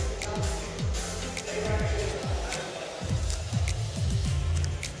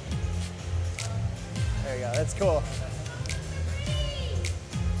 There you go, that's cool.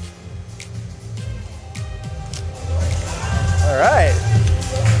 All right.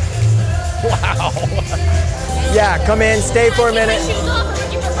 Wow. Yeah, come in, stay for a minute.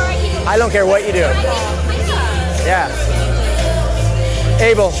 I don't care what you do. Yeah.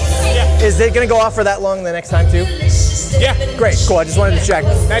 Abel, is it gonna go off for that long the next time too? Yeah. Great, cool, I just wanted to check.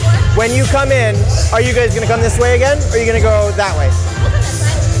 When you come in, are you guys gonna come this way again, or are you gonna go that way?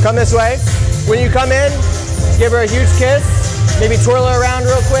 Come this way. When you come in, give her a huge kiss, maybe twirl her around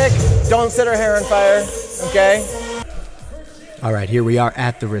real quick. Don't set her hair on fire, okay? All right, here we are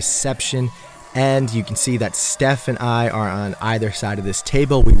at the reception, and you can see that Steph and I are on either side of this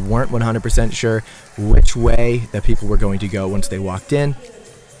table. We weren't 100% sure which way that people were going to go once they walked in.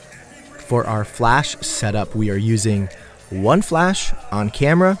 For our flash setup, we are using one flash on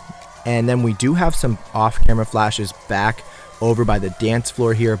camera, and then we do have some off-camera flashes back over by the dance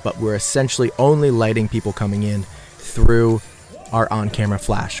floor here, but we're essentially only lighting people coming in through our on-camera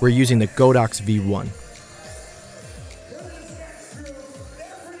flash. We're using the Godox V1.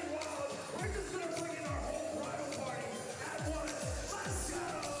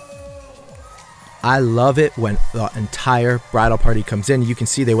 I love it when the entire bridal party comes in. You can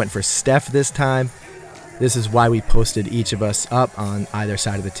see they went for Steph this time. This is why we posted each of us up on either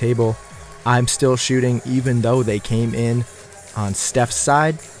side of the table. I'm still shooting even though they came in on Steph's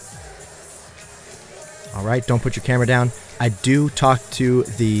side. All right, don't put your camera down. I do talk to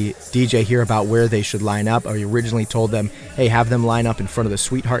the DJ here about where they should line up. I originally told them, hey, have them line up in front of the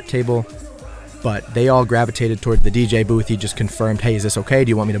sweetheart table. But they all gravitated toward the DJ booth. He just confirmed, hey, is this okay? Do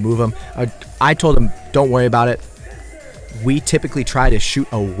you want me to move them? I told him, don't worry about it. We typically try to shoot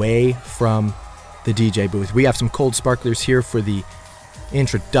away from the DJ booth. We have some cold sparklers here for the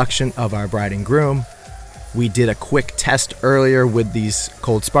introduction of our bride and groom. We did a quick test earlier with these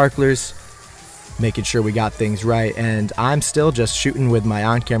cold sparklers, making sure we got things right. And I'm still just shooting with my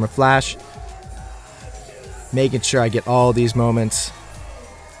on-camera flash, making sure I get all these moments.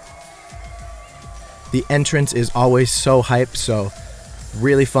 The entrance is always so hype, so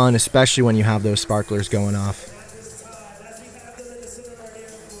really fun, especially when you have those sparklers going off.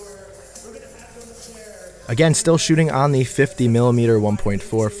 Again, still shooting on the 50mm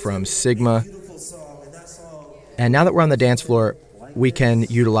 1.4 from Sigma. And now that we're on the dance floor, we can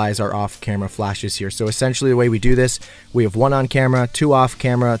utilize our off-camera flashes here. So essentially the way we do this, we have one on camera, two off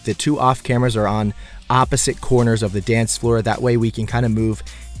camera. The two off cameras are on opposite corners of the dance floor. That way we can kind of move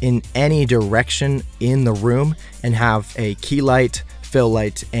in any direction in the room and have a key light, fill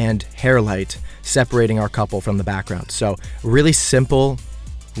light, and hair light separating our couple from the background. So really simple,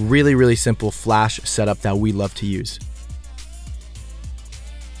 really simple flash setup that we love to use.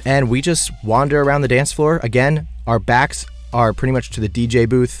 And we just wander around the dance floor. Again, our backs are pretty much to the DJ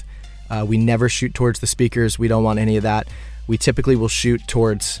booth. We never shoot towards the speakers. We don't want any of that. We typically will shoot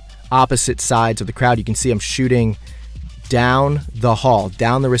towards opposite sides of the crowd. You can see I'm shooting down the hall,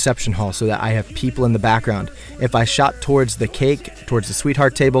 down the reception hall, so that I have people in the background. If I shot towards the cake, towards the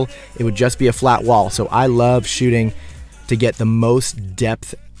sweetheart table, it would just be a flat wall. So I love shooting to get the most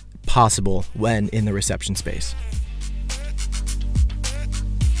depth possible when in the reception space.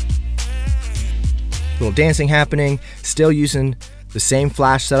 Little dancing happening, still using the same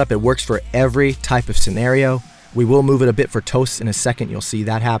flash setup. It works for every type of scenario. We will move it a bit for toasts in a second. You'll see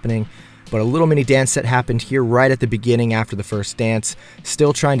that happening. But a little mini dance set happened here right at the beginning after the first dance.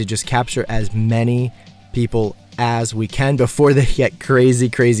 Still trying to just capture as many people as we can before they get crazy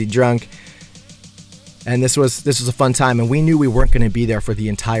drunk. And this was a fun time, and we knew we weren't going to be there for the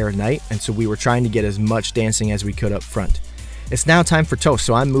entire night, and so we were trying to get as much dancing as we could up front. It's now time for toast,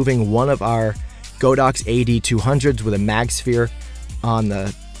 so I'm moving one of our Godox AD200s with a mag sphere on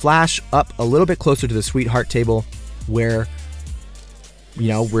the flash up a little bit closer to the sweetheart table, where, you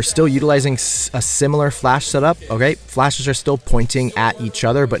know, we're still utilizing a similar flash setup. Okay, flashes are still pointing at each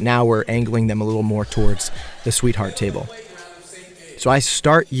other, but now we're angling them a little more towards the sweetheart table. So I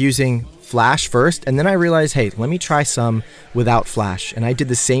start using flash first, and then I realized, hey, let me try some without flash. And I did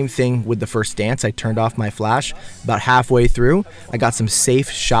the same thing with the first dance. I turned off my flash about halfway through. I got some safe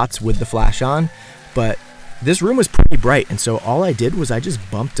shots with the flash on, but this room was pretty bright, and so all I did was I just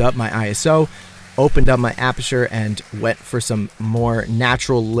bumped up my ISO, opened up my aperture, and went for some more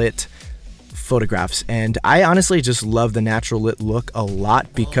natural lit photographs. And I honestly just love the natural lit look a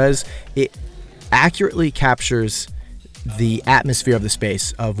lot because it accurately captures the atmosphere of the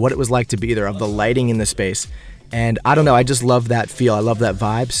space, of what it was like to be there, of the lighting in the space. And I don't know, I just love that feel. I love that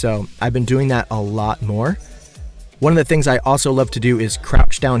vibe. So I've been doing that a lot more. One of the things I also love to do is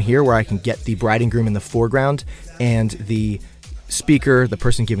crouch down here where I can get the bride and groom in the foreground and the speaker, the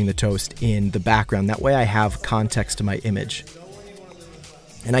person giving the toast, in the background. That way I have context to my image.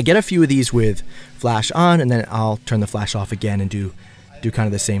 And I get a few of these with flash on, and then I'll turn the flash off again and do kind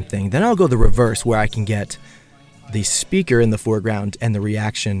of the same thing. Then I'll go the reverse, where I can get the speaker in the foreground and the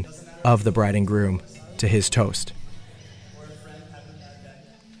reaction of the bride and groom to his toast.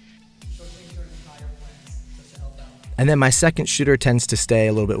 And then my second shooter tends to stay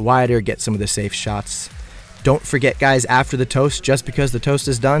a little bit wider, get some of the safe shots. Don't forget, guys, after the toast, just because the toast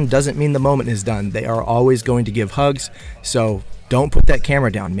is done doesn't mean the moment is done. They are always going to give hugs, so don't put that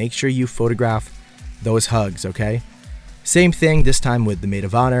camera down. Make sure you photograph those hugs, okay? Same thing this time with the maid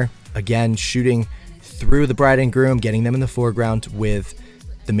of honor. Again, shooting through the bride and groom, getting them in the foreground with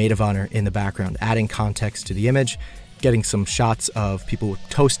the maid of honor in the background, adding context to the image, getting some shots of people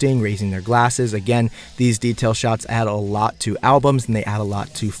toasting, raising their glasses. Again, these detail shots add a lot to albums, and they add a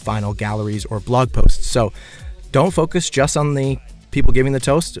lot to final galleries or blog posts. So don't focus just on the people giving the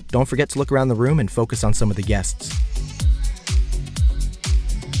toast. Don't forget to look around the room and focus on some of the guests.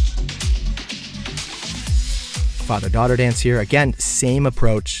 Father-daughter dance here. Again, same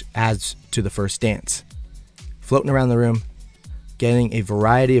approach as to the first dance. Floating around the room, getting a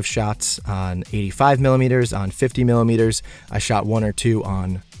variety of shots on 85 millimeters, on 50 millimeters. I shot 1 or 2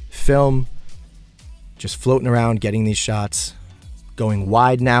 on film, just floating around, getting these shots. Going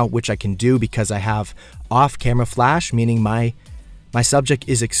wide now, which I can do because I have off-camera flash, meaning my subject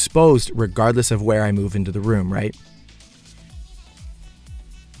is exposed regardless of where I move into the room, right?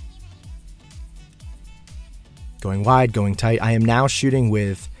 Going wide, going tight. I am now shooting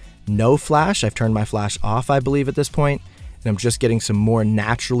with no flash. I've turned my flash off, I believe, at this point, and I'm just getting some more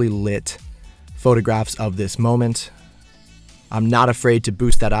naturally lit photographs of this moment. I'm not afraid to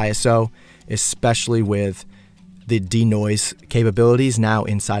boost that ISO, especially with the denoise capabilities now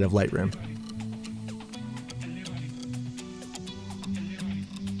inside of Lightroom.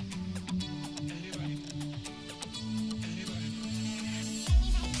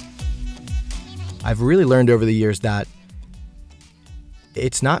 I've really learned over the years that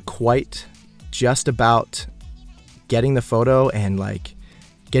it's not quite just about getting the photo and like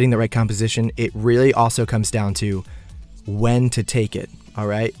getting the right composition. It really also comes down to when to take it. All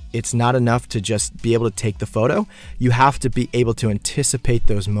right. It's not enough to just be able to take the photo. You have to be able to anticipate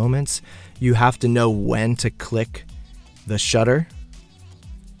those moments. You have to know when to click the shutter.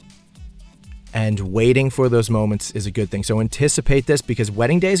 And waiting for those moments is a good thing. So anticipate this, because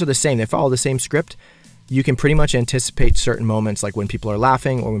wedding days are the same. They follow the same script. You can pretty much anticipate certain moments, like when people are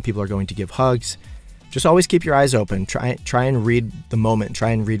laughing or when people are going to give hugs. Just always keep your eyes open. Try and read the moment. Try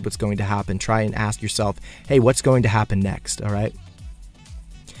and read what's going to happen. Try and ask yourself, hey, what's going to happen next? All right.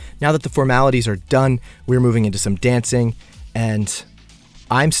 Now that the formalities are done, we're moving into some dancing, and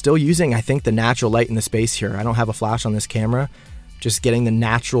I'm still using, I think, the natural light in the space here. I don't have a flash on this camera. Just getting the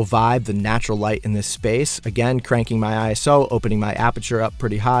natural vibe, the natural light in this space. Again, cranking my ISO, opening my aperture up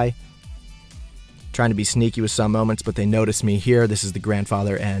pretty high. Trying to be sneaky with some moments, but they notice me here. This is the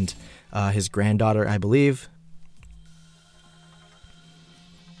grandfather and his granddaughter, I believe.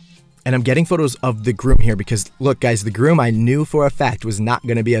 And I'm getting photos of the groom here because, look, guys, the groom I knew for a fact was not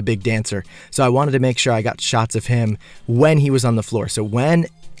going to be a big dancer. So I wanted to make sure I got shots of him when he was on the floor. So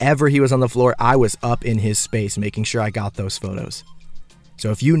whenever he was on the floor, I was up in his space, making sure I got those photos.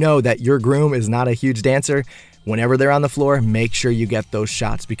 So if you know that your groom is not a huge dancer, whenever they're on the floor, make sure you get those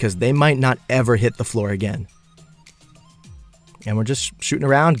shots because they might not ever hit the floor again. And we're just shooting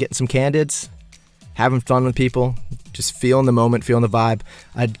around, getting some candids, having fun with people, just feeling the moment, feeling the vibe.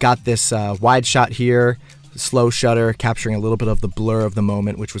 I got this wide shot here, slow shutter, capturing a little bit of the blur of the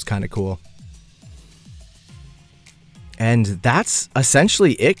moment, which was kind of cool. And that's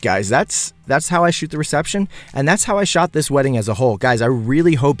essentially it, guys. That's how I shoot the reception, and that's how I shot this wedding as a whole. Guys, I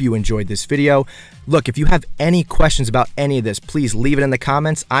really hope you enjoyed this video. Look, if you have any questions about any of this, please leave it in the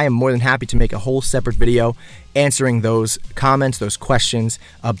comments. I am more than happy to make a whole separate video answering those comments, those questions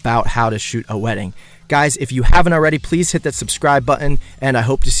about how to shoot a wedding. Guys, if you haven't already, please hit that subscribe button, and I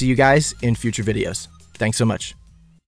hope to see you guys in future videos. Thanks so much.